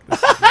 dude! Like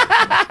this.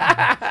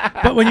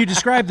 But when you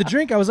described the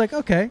drink, I was like,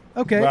 okay,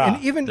 Bruh.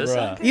 and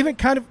even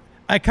kind of,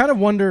 I kind of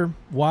wonder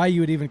why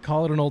you would even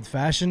call it an old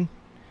fashioned,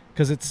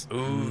 because it's.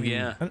 Ooh,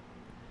 yeah.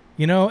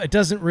 It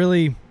doesn't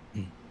really.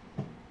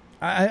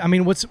 I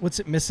mean, what's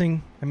it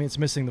missing? I mean, it's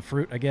missing the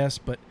fruit, I guess,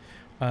 but.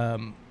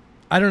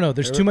 I don't know.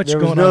 There's too much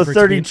going on. There was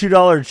no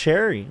 $32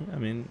 cherry. I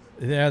mean,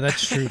 yeah,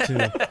 that's true too.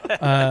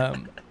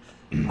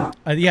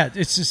 Yeah,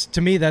 it's just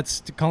to me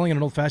that's calling it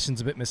an old fashioned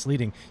is a bit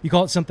misleading. You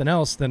call it something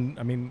else, then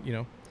I mean,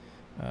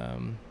 I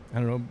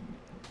don't know,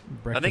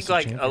 I think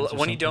like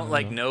when you don't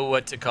like know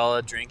what to call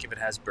a drink if it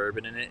has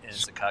bourbon in it and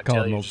it's a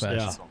cocktail, you're just like,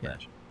 it's old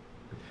fashioned.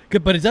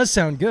 Good, but it does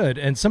sound good.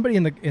 And somebody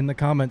in the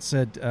comments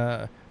said,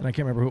 and I can't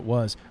remember who it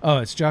was. Oh,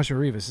 it's Joshua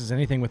Rivas. Is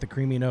anything with a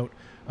creamy note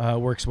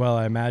works well?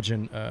 I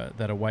imagine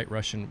that a White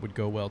Russian would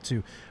go well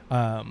too.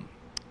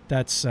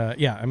 That's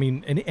I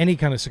mean, any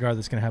kind of cigar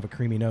that's going to have a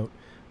creamy note.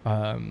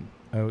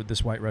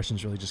 This White Russian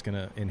is really just going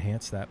to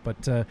enhance that.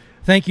 But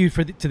thank you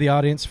to the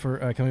audience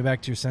for coming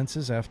back to your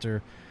senses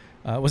after.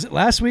 Was it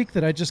last week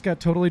that I just got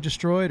totally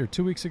destroyed, or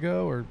 2 weeks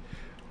ago, or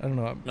I don't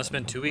know. Must have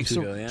been 2 weeks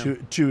ago. Yeah,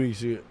 2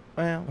 weeks ago.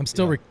 Well, I'm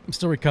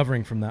still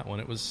recovering from that one.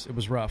 It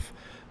was rough,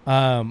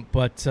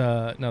 but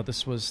no,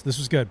 this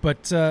was good.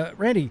 But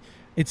Randy,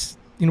 it's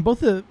we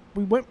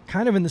went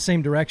kind of in the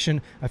same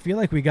direction. I feel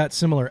like we got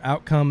similar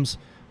outcomes.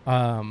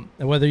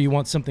 Whether you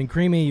want something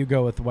creamy, you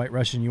go with the White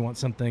Russian. You want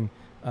something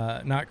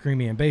not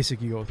creamy and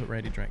basic, you go with what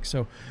Randy drank.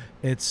 So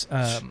it's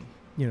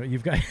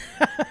you've got.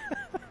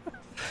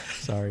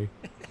 Sorry.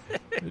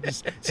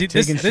 See,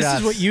 this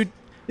is what you.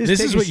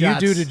 This is what you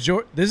do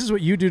to This is what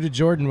you do to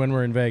Jordan when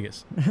we're in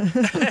Vegas.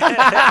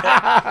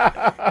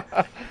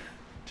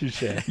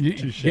 Touche.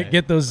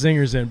 Get those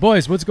zingers in,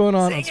 boys. What's going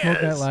on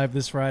Smoke Night Live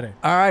this Friday?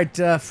 All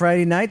right,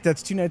 Friday night.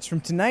 That's 2 nights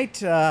from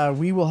tonight.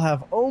 We will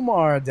have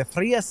Omar de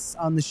Frias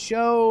on the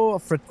show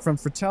from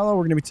Fratello.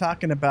 We're going to be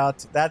talking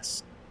about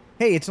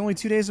Hey, it's only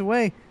 2 days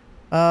away.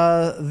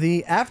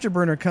 The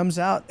Afterburner comes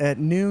out at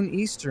noon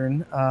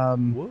Eastern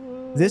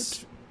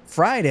this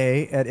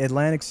Friday at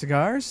Atlantic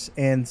Cigars,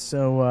 and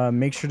so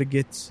make sure to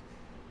get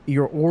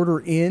your order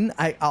in.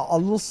 A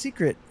little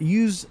secret: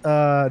 use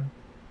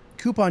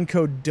coupon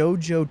code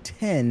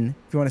Dojo10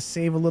 if you want to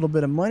save a little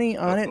bit of money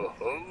on it.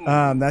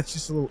 That's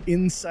just a little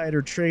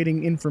insider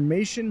trading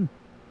information.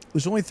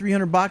 There's only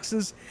 300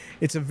 boxes.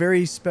 It's a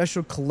very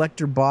special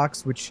collector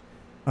box, which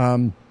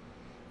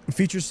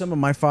features some of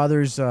my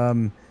father's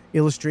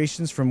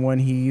illustrations from when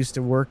he used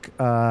to work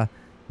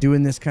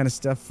doing this kind of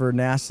stuff for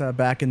NASA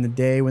back in the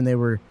day when they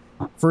were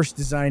first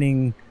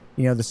designing,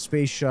 the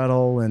space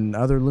shuttle and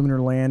other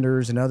lunar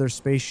landers and other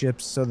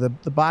spaceships. So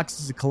the box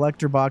is a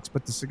collector box,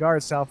 but the cigar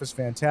itself is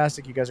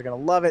fantastic. You guys are going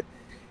to love it.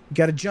 You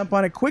got to jump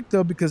on it quick,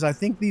 though, because I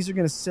think these are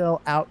going to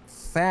sell out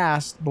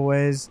fast,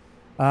 boys.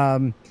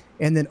 And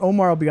then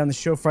Omar will be on the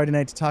show Friday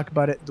night to talk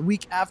about it. The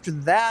week after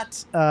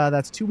that,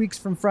 that's 2 weeks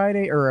from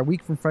Friday, or a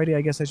week from Friday,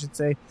 I guess I should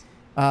say.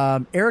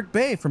 Eric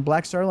Bay from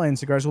Black Star Line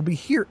Cigars will be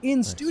here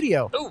in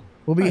studio. Ooh,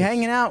 we'll be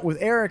hanging out with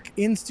Eric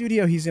in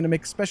studio. He's going to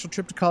make a special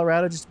trip to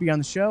Colorado just to be on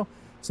the show.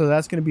 So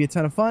that's going to be a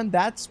ton of fun.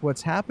 That's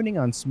what's happening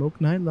on Smoke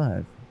Night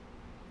Live.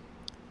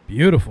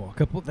 Beautiful.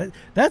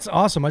 That's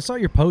awesome. I saw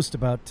your post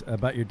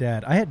about your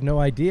dad. I had no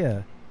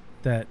idea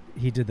that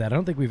he did that. I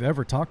don't think we've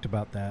ever talked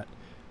about that.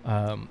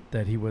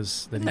 That he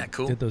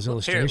cool? did those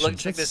illustrations. Here,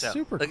 check this out.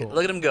 Super cool.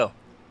 Look at him go.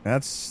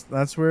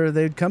 That's where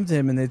they'd come to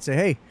him and they'd say,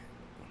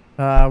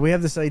 "Hey, we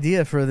have this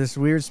idea for this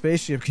weird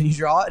spaceship. Can you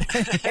draw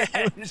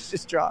it?"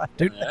 Just draw it.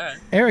 Dude,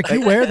 Eric,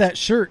 you wear that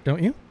shirt,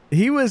 don't you?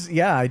 He was,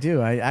 I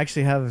do. I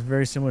actually have a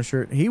very similar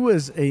shirt. He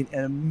was an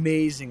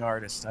amazing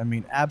artist. I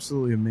mean,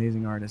 absolutely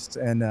amazing artist.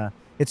 And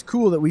it's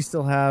cool that we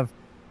still have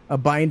a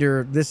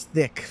binder this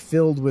thick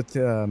filled with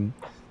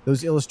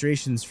those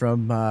illustrations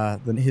from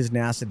his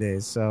NASA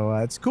days. So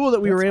it's cool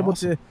that we were able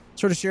to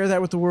sort of share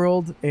that with the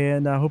world,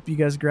 and I hope you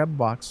guys grab a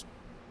box.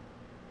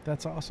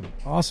 That's awesome.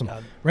 Awesome.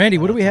 Randy,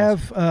 what do we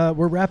have?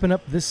 We're wrapping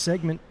up this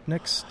segment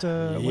next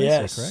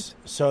Wednesday, correct?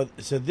 So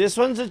this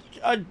one's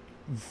a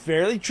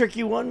fairly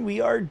tricky one. We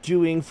are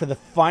doing, for the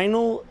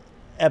final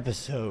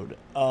episode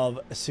of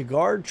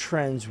Cigar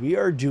Trends, we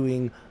are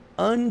doing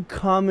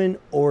Uncommon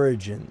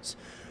Origins.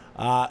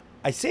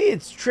 I say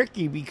it's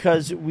tricky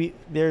because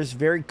there's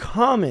very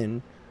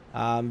common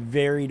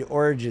varied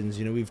origins.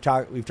 We've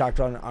talked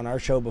on our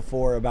show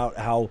before about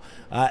how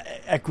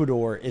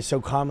Ecuador is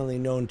so commonly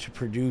known to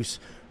produce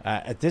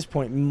at this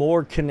point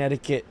more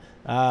Connecticut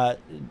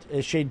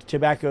shade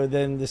tobacco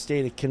than the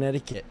state of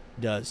Connecticut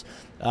does.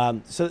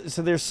 So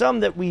there's some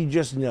that we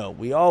just know.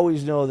 We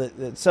always know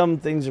that some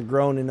things are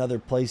grown in other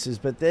places,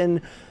 but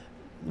then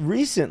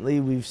recently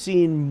we've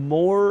seen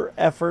more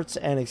efforts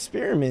and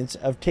experiments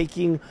of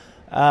taking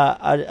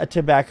a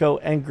tobacco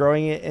and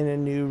growing it in a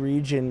new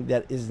region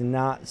that is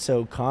not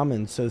so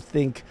common. So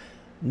think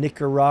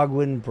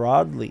Nicaraguan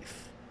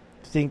broadleaf,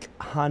 think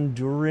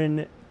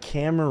Honduran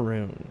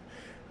Cameroon.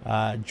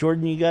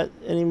 Jordan, you got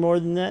any more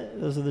than that?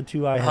 Those are the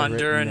two I have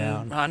written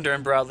down.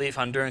 Honduran broadleaf,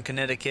 Honduran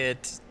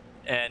Connecticut,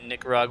 and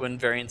Nicaraguan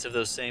variants of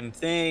those same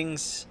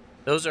things.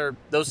 Those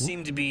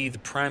seem to be the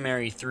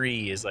primary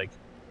three. Is like,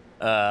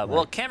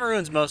 well,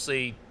 Cameroon's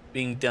mostly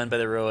being done by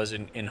the Roas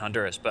in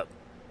Honduras, but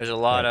there's a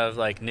lot of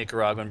like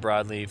Nicaraguan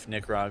broadleaf,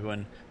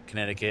 Nicaraguan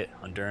Connecticut,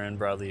 Honduran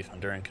broadleaf,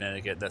 Honduran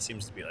Connecticut. That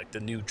seems to be like the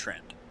new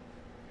trend.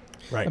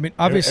 Right. I mean,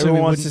 obviously,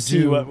 everyone wants to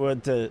see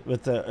what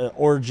the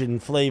origin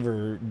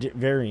flavor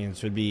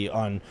variants would be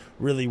on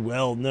really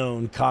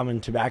well-known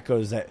common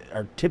tobaccos that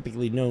are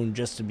typically known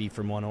just to be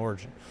from one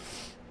origin.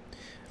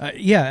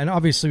 And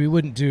obviously we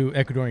wouldn't do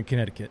Ecuadorian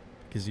Connecticut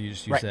because you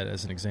just use that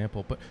as an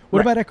example. But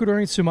what about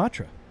Ecuadorian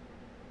Sumatra?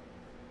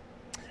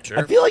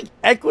 sure. I feel like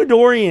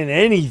Ecuadorian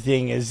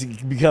anything is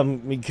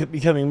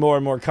becoming more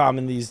and more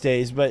common these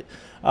days, but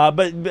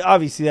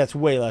obviously that's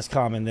way less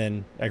common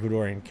than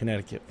Ecuadorian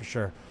Connecticut for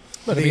sure.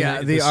 But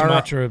the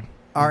Sumatra.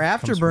 Our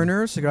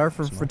afterburner cigar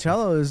for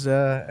Fratello is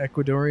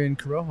Ecuadorian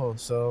Corojo.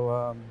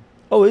 So,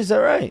 is that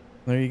right?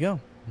 There you go.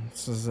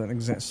 This is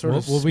an sort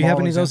of. Will we have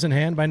any of those in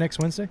hand by next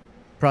Wednesday?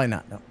 Probably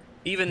not. No.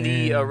 Even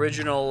the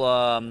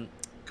original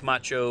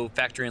Camacho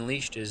Factory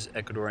Unleashed is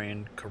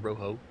Ecuadorian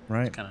Corojo.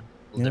 Right. It's kind of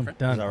a little different.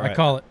 Done. Right? I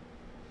call it.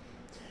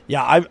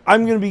 Yeah, I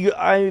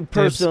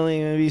personally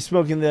going to be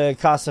smoking the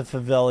Casa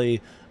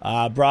Favelli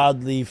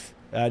broadleaf,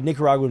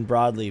 Nicaraguan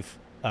broadleaf,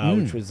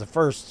 which was the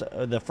first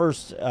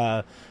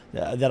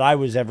that I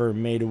was ever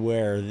made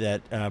aware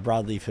that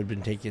broadleaf had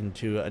been taken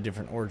to a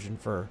different origin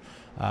for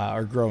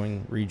our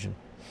growing region.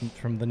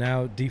 From the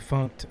now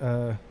defunct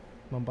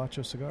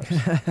Mombacho cigars.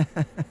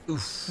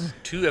 Oof.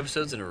 2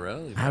 episodes in a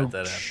row. You brought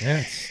that up. Yeah,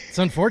 it's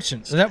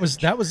unfortunate. That was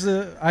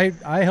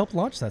I helped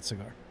launch that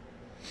cigar.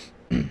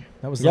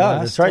 That was the last,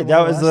 that's right.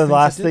 That was the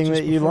last thing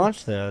that you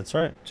launched there. That's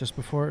right. Just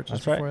before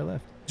I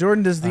left.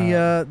 Jordan, does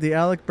the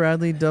Alec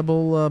Bradley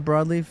double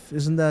broadleaf?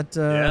 Isn't that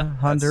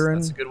Honduran?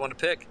 That's a good one to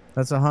pick.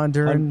 That's a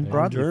Honduran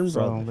broadleaf. Honduran So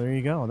broadleaf. there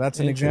you go. That's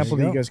an example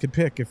that you guys could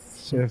pick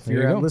if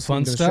you're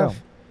listening to the show.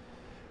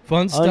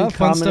 Fun stuff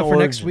for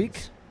next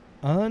week.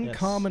 Origins.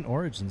 Uncommon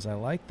Origins. I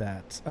like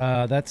that.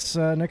 That's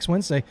next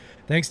Wednesday.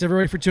 Thanks to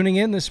everybody for tuning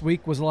in. This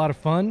week was a lot of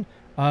fun.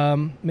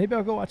 Maybe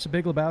I'll go watch The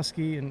Big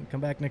Lebowski and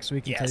come back next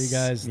week and tell you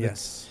guys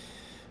that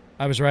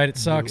I was right, it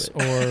sucks,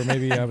 or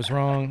maybe I was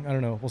wrong. I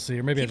don't know. We'll see.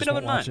 Or maybe I just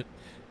won't watch it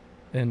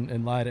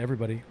and lie to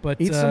everybody.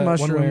 But eat some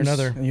mushrooms one way or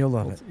another, and you'll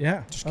love it.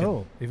 Yeah. Just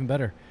kidding. Even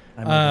better.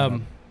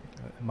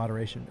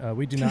 Moderation.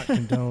 We do not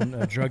condone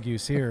drug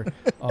use here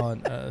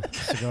on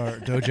Cigar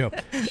Dojo.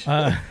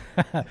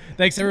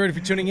 Thanks everybody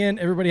for tuning in.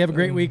 Everybody have a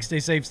great week. Stay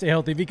safe, stay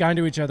healthy, be kind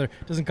to each other.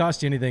 Doesn't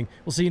cost you anything.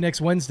 We'll see you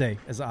next Wednesday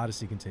as the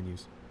Odyssey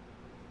continues.